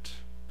saying that.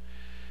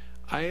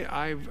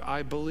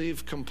 I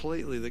believe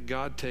completely that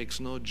God takes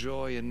no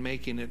joy in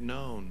making it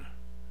known,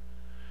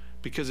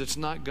 because it's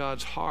not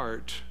God's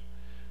heart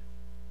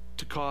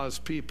to cause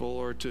people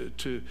or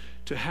to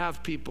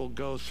have people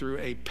go through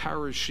a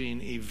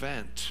perishing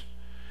event.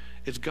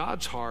 It's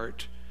God's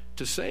heart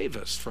to save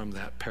us from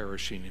that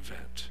perishing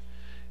event.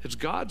 It's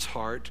God's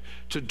heart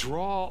to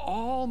draw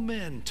all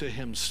men to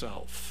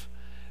himself.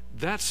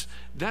 That's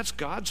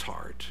God's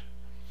heart.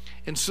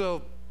 And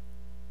so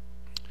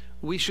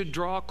we should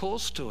draw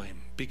close to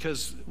him,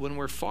 because when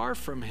we're far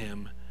from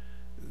him,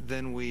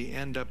 then we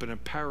end up in a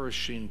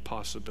perishing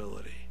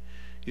possibility.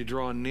 You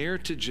draw near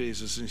to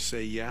Jesus and you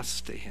say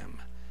yes to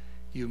him.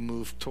 You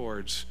move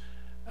towards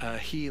a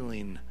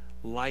healing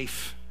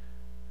life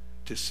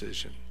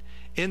decision.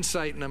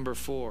 Insight number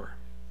 4.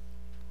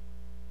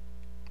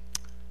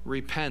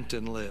 Repent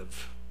and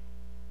live.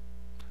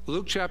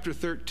 Luke chapter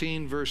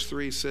 13, verse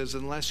 3 says,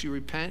 unless you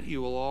repent,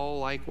 you will all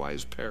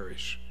likewise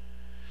perish.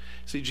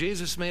 See,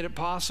 Jesus made it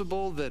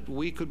possible that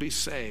we could be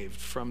saved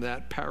from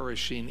that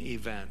perishing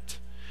event.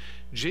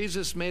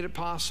 Jesus made it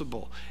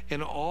possible.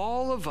 And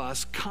all of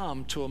us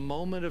come to a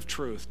moment of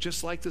truth,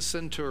 just like the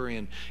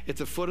centurion at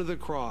the foot of the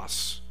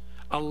cross.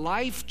 A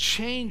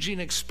life-changing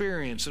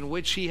experience in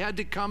which he had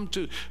to come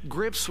to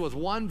grips with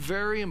one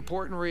very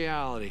important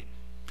reality.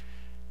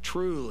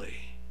 Truly,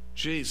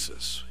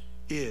 Jesus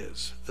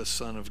is the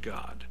Son of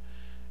God.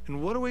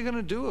 And what are we going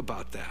to do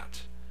about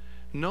that?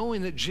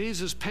 Knowing that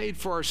Jesus paid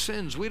for our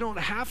sins, we don't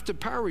have to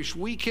perish.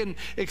 We can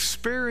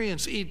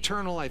experience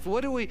eternal life.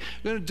 What are we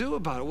going to do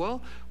about it?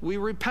 Well, we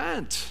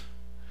repent.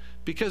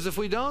 Because if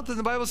we don't, then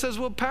the Bible says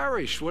we'll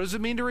perish. What does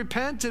it mean to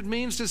repent? It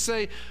means to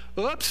say,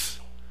 oops,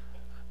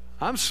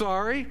 I'm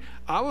sorry.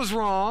 I was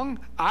wrong.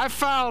 I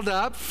fouled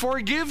up.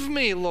 Forgive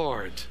me,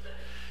 Lord.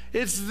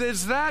 It's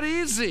that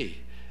easy.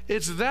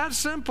 It's that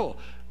simple.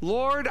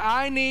 Lord,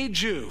 I need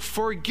you.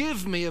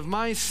 Forgive me of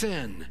my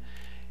sin.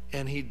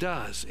 And he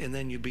does. And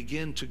then you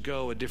begin to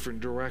go a different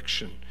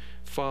direction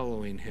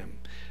following him.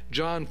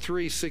 John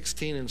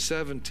 3:16 and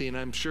 17,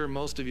 I'm sure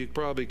most of you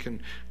probably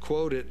can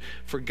quote it.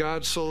 For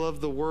God so loved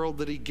the world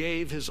that he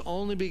gave his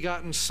only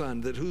begotten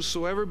Son, that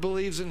whosoever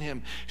believes in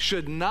him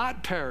should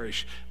not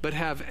perish, but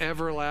have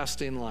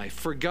everlasting life.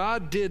 For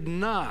God did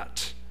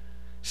not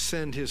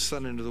send his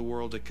Son into the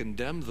world to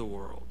condemn the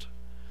world,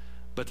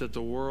 but that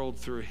the world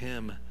through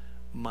him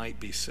might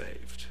be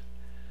saved.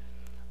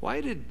 Why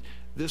did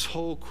this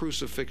whole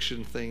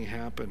crucifixion thing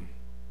happen?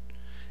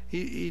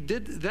 He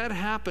did that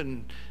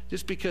happen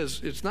just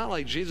because it's not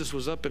like Jesus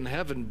was up in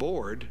heaven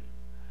bored,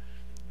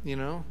 you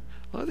know.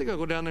 Well, I think I'll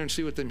go down there and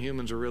see what them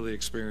humans are really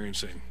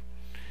experiencing.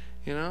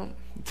 You know,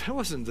 that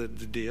wasn't the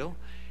deal.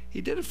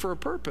 He did it for a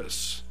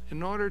purpose.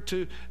 in order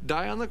to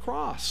die on the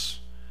cross,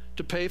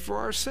 to pay for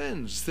our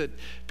sins. That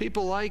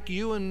people like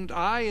you and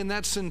I and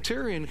that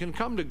centurion can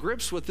come to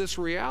grips with this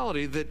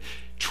reality that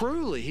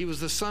truly he was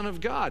the Son of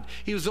God.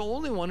 He was the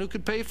only one who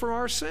could pay for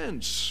our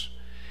sins.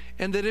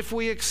 And that if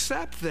we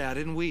accept that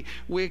and we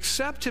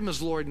accept him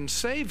as Lord and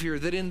Savior,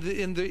 that in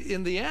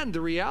the end,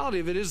 the reality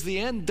of it is the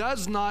end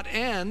does not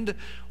end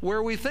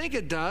where we think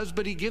it does,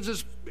 but he gives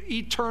us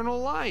eternal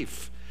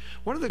life.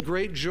 One of the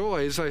great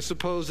joys, I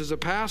suppose, as a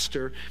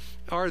pastor,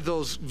 are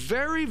those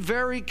very,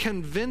 very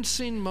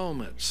convincing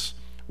moments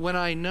when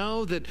I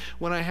know that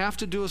when I have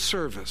to do a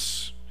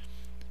service,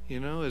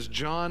 as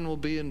John will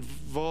be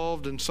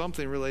involved in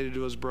something related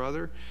to his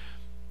brother,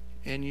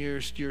 and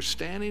you're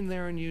standing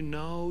there and you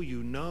know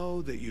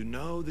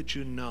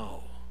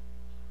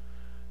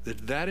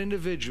that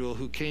individual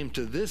who came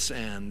to this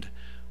end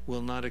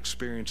will not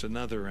experience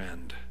another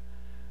end,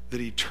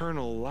 that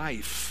eternal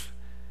life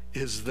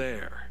is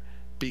there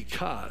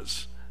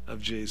because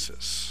of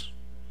Jesus.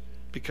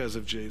 Because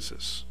of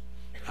Jesus.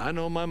 I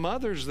know my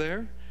mother's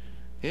there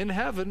in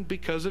heaven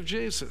because of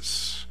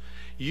Jesus.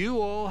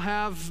 You all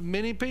have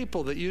many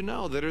people that you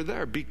know that are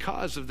there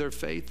because of their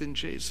faith in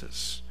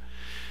Jesus.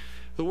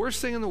 The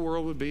worst thing in the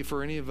world would be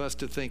for any of us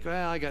to think,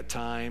 well, I got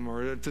time,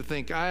 or to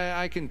think,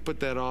 I can put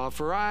that off,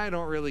 or I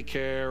don't really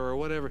care, or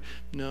whatever.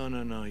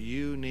 No.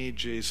 You need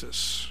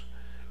Jesus.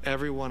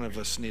 Every one of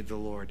us need the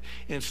Lord.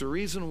 And it's the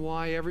reason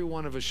why every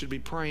one of us should be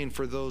praying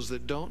for those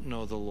that don't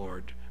know the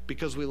Lord,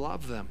 because we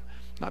love them.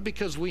 Not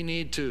because we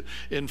need to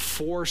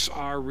enforce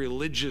our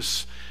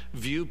religious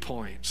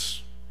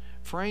viewpoints.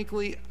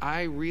 Frankly,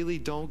 I really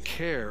don't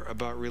care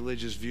about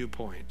religious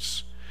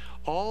viewpoints.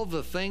 All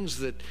the things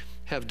that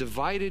have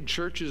divided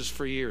churches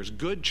for years,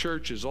 good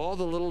churches, all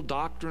the little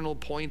doctrinal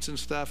points and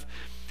stuff,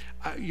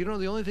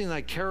 the only thing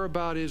I care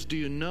about is, do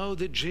you know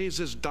that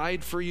Jesus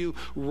died for you,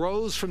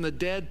 rose from the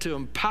dead to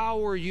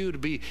empower you to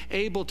be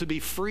able to be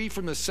free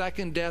from the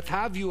second death?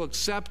 Have you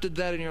accepted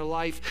that in your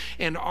life?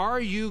 And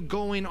are you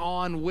going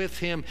on with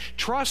him,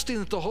 trusting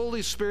that the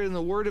Holy Spirit and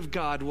the Word of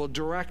God will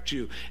direct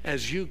you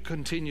as you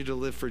continue to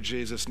live for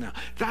Jesus now?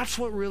 That's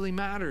what really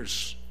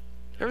matters.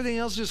 Everything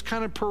else is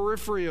kind of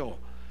peripheral.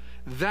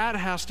 That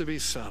has to be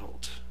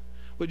settled.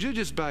 Would you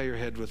just bow your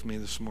head with me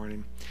this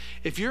morning?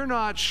 If you're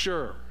not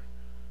sure,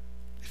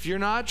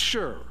 then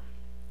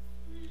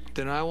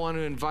I want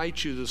to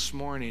invite you this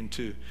morning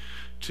to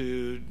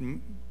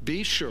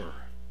be sure,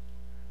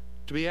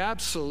 to be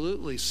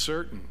absolutely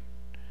certain.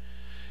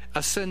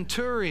 A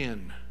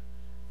centurion,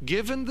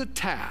 given the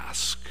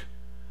task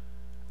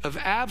of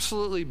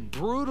absolutely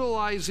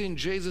brutalizing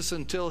Jesus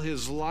until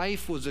his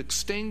life was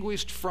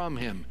extinguished from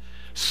him,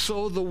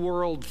 so the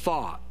world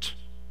thought,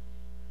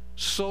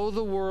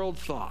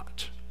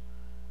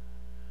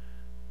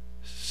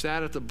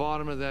 sat at the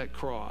bottom of that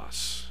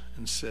cross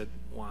and said,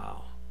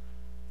 wow,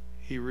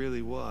 he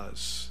really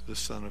was the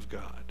Son of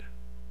God.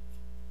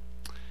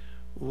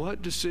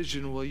 What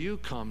decision will you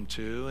come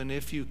to? And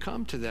if you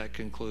come to that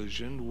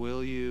conclusion,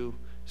 will you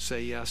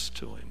say yes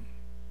to him?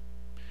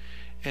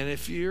 And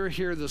if you're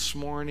here this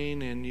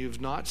morning and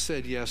you've not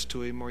said yes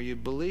to him, or you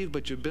believe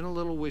but you've been a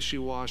little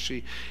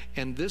wishy-washy,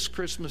 and this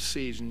Christmas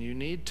season you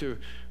need to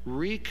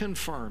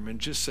reconfirm and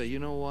just say, you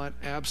know what,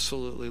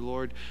 absolutely,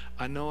 Lord,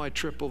 I know I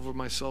trip over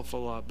myself a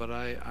lot, but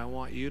I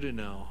want you to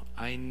know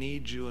I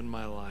need you in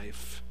my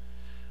life.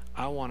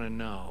 I want to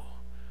know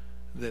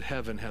that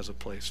heaven has a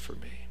place for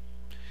me.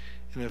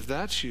 And if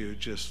that's you,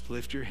 just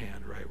lift your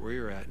hand right where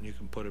you're at and you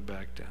can put it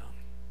back down.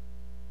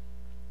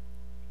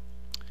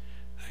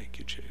 Thank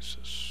you,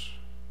 Jesus.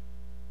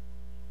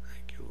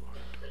 Thank you,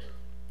 Lord.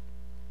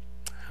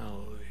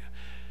 Hallelujah.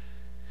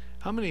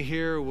 How many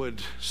here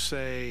would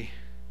say,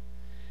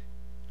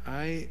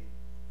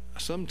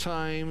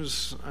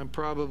 sometimes I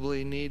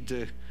probably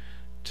need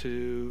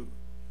to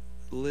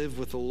live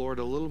with the Lord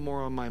a little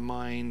more on my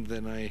mind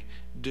than I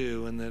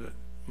do, and that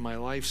my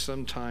life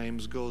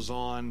sometimes goes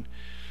on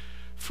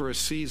for a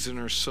season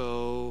or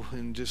so,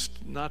 and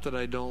just not that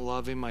I don't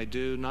love him, I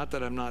do. Not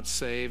that I'm not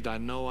saved, I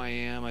know I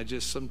am. I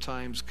just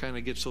sometimes kind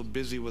of get so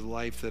busy with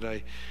life that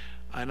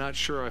I'm not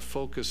sure I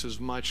focus as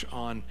much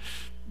on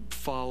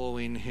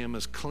following him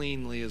as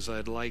cleanly as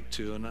I'd like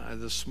to. And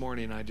this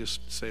morning I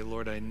just say,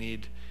 Lord, I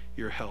need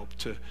your help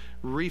to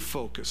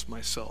refocus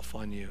myself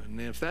on you.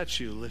 And if that's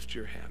you, lift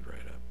your hand right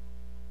up.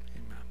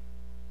 Amen.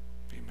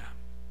 Amen.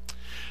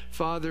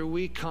 Father,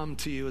 we come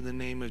to you in the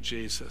name of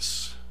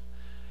Jesus.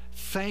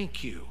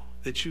 Thank you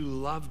that you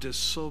loved us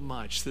so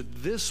much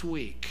that this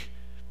week,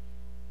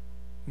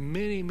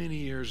 many, many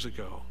years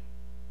ago,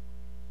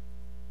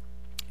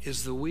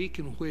 is the week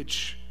in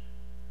which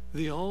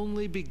the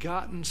only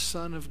begotten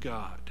Son of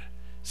God,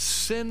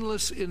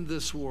 sinless in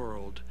this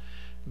world,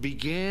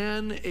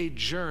 began a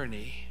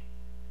journey,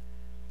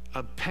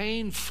 a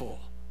painful,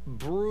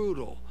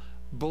 brutal,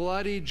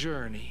 bloody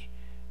journey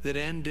that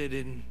ended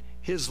in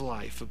his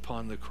life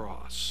upon the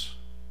cross.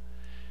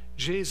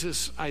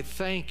 Jesus, I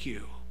thank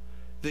you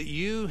that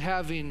you,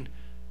 having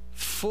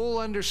full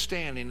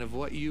understanding of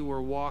what you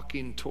were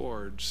walking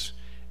towards,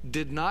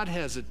 did not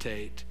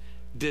hesitate,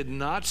 did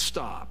not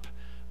stop,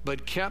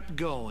 but kept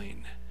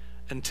going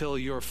until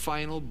your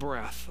final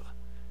breath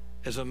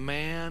as a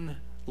man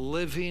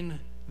living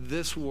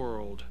this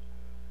world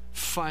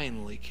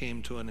finally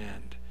came to an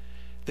end,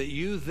 that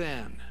you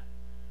then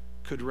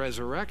could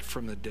resurrect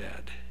from the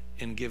dead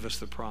and give us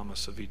the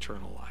promise of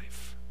eternal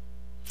life.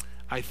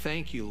 I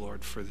thank you,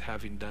 Lord, for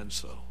having done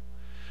so.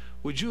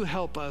 Would you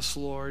help us,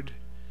 Lord,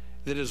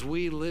 that as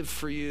we live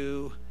for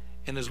you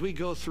and as we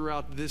go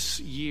throughout this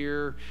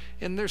year,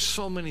 and there's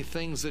so many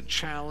things that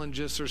challenge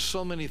us, there's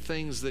so many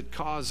things that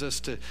cause us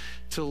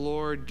to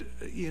Lord,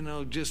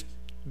 just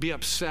be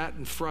upset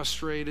and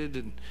frustrated.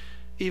 And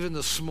even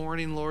this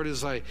morning, Lord,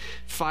 as I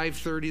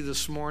 5:30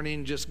 this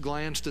morning just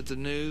glanced at the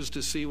news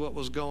to see what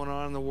was going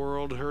on in the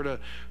world,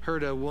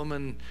 heard a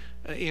woman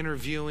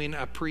interviewing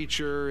a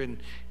preacher,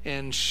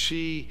 and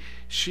she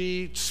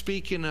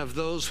speaking of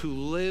those who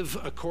live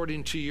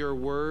according to your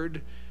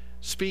word,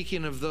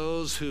 speaking of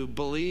those who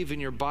believe in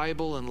your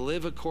Bible and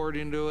live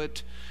according to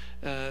it,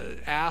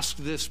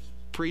 asked this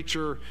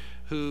preacher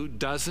who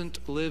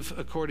doesn't live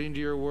according to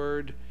your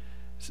word,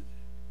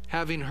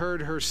 having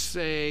heard her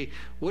say,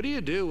 what do you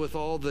do with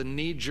all the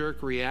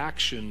knee-jerk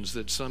reactions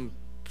that some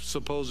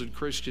supposed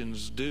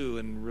Christians do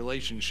in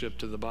relationship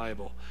to the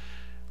Bible?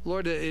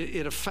 Lord,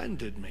 it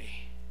offended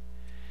me.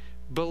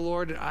 But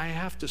Lord, I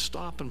have to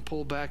stop and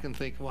pull back and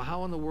think, well,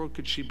 how in the world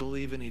could she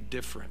believe any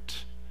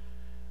different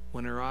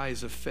when her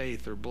eyes of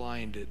faith are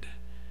blinded,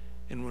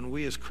 and when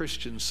we as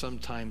Christians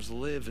sometimes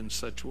live in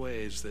such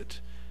ways that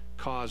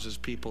causes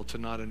people to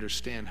not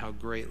understand how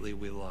greatly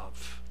we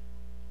love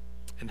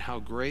and how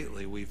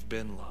greatly we've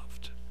been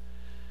loved.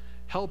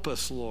 Help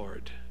us,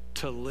 Lord,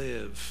 to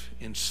live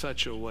in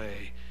such a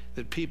way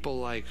that people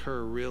like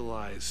her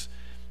realize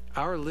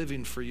our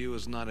living for you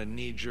is not a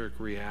knee-jerk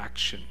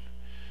reaction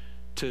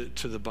to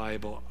the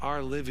Bible.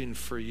 Our living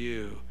for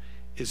you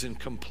is in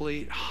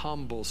complete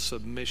humble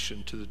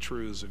submission to the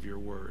truths of your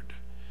word.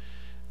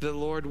 That,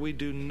 Lord, we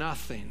do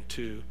nothing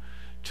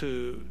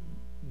to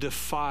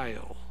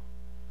defile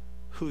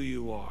who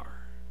you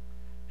are.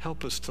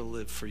 Help us to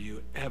live for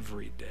you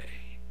every day.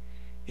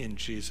 In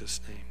Jesus'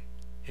 name,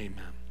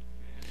 amen.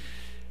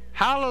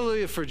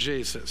 Hallelujah for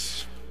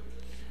Jesus.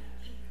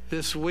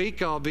 This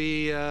week I'll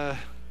be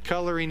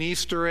coloring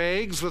Easter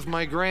eggs with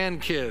my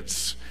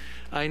grandkids.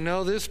 I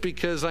know this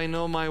because I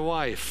know my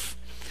wife,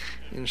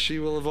 and she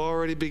will have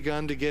already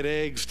begun to get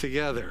eggs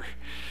together.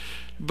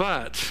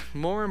 But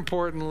more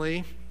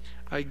importantly,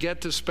 I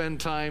get to spend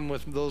time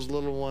with those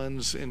little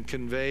ones and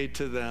convey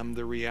to them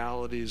the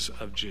realities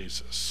of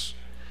Jesus.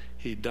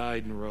 He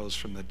died and rose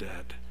from the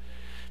dead.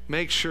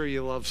 Make sure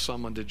you love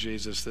someone to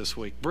Jesus this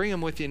week. Bring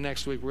them with you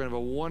next week. We're going to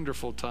have a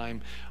wonderful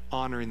time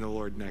honoring the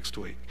Lord next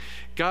week.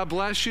 God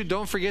bless you.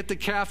 Don't forget the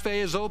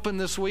cafe is open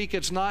this week.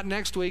 It's not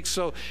next week,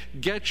 so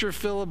get your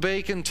fill of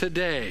bacon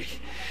today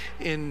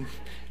and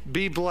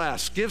be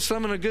blessed. Give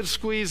someone a good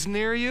squeeze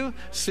near you.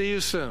 See you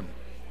soon.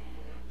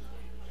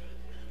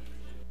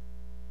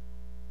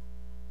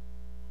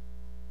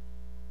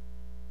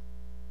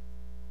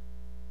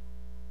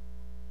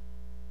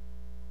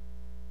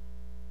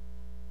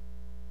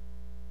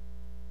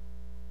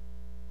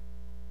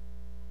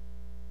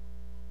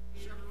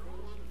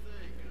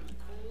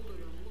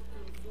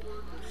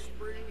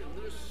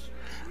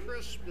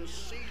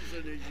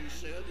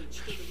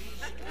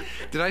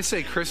 Did I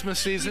say Christmas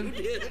season?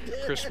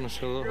 Christmas,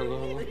 hello,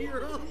 hello,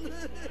 hello.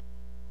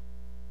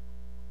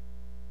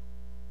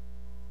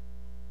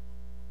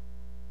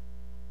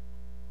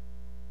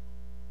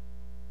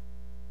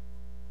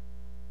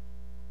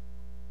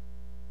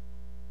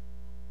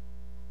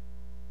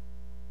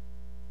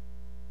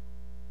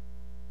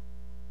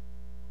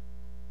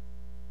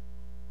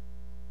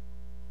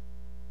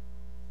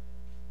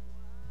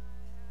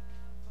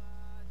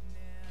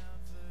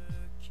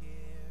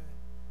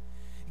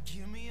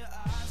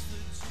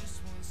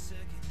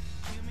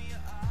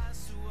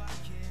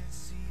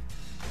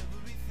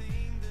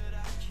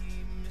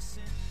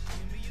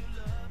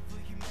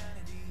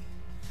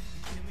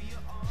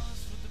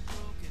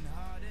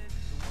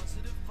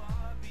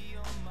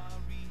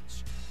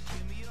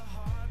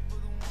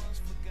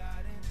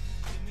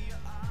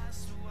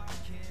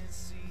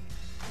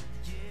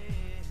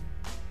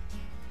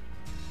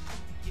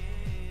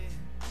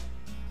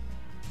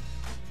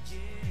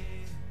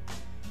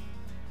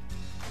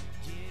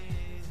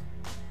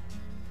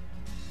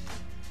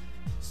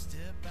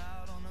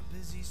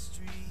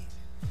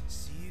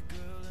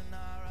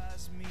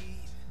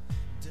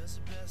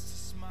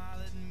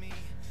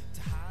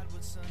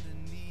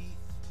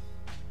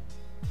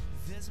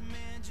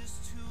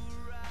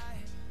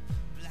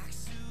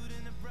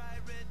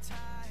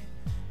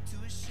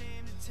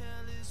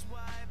 Tell his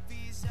wife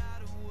he's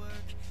out of work,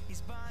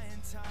 he's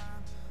buying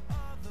time.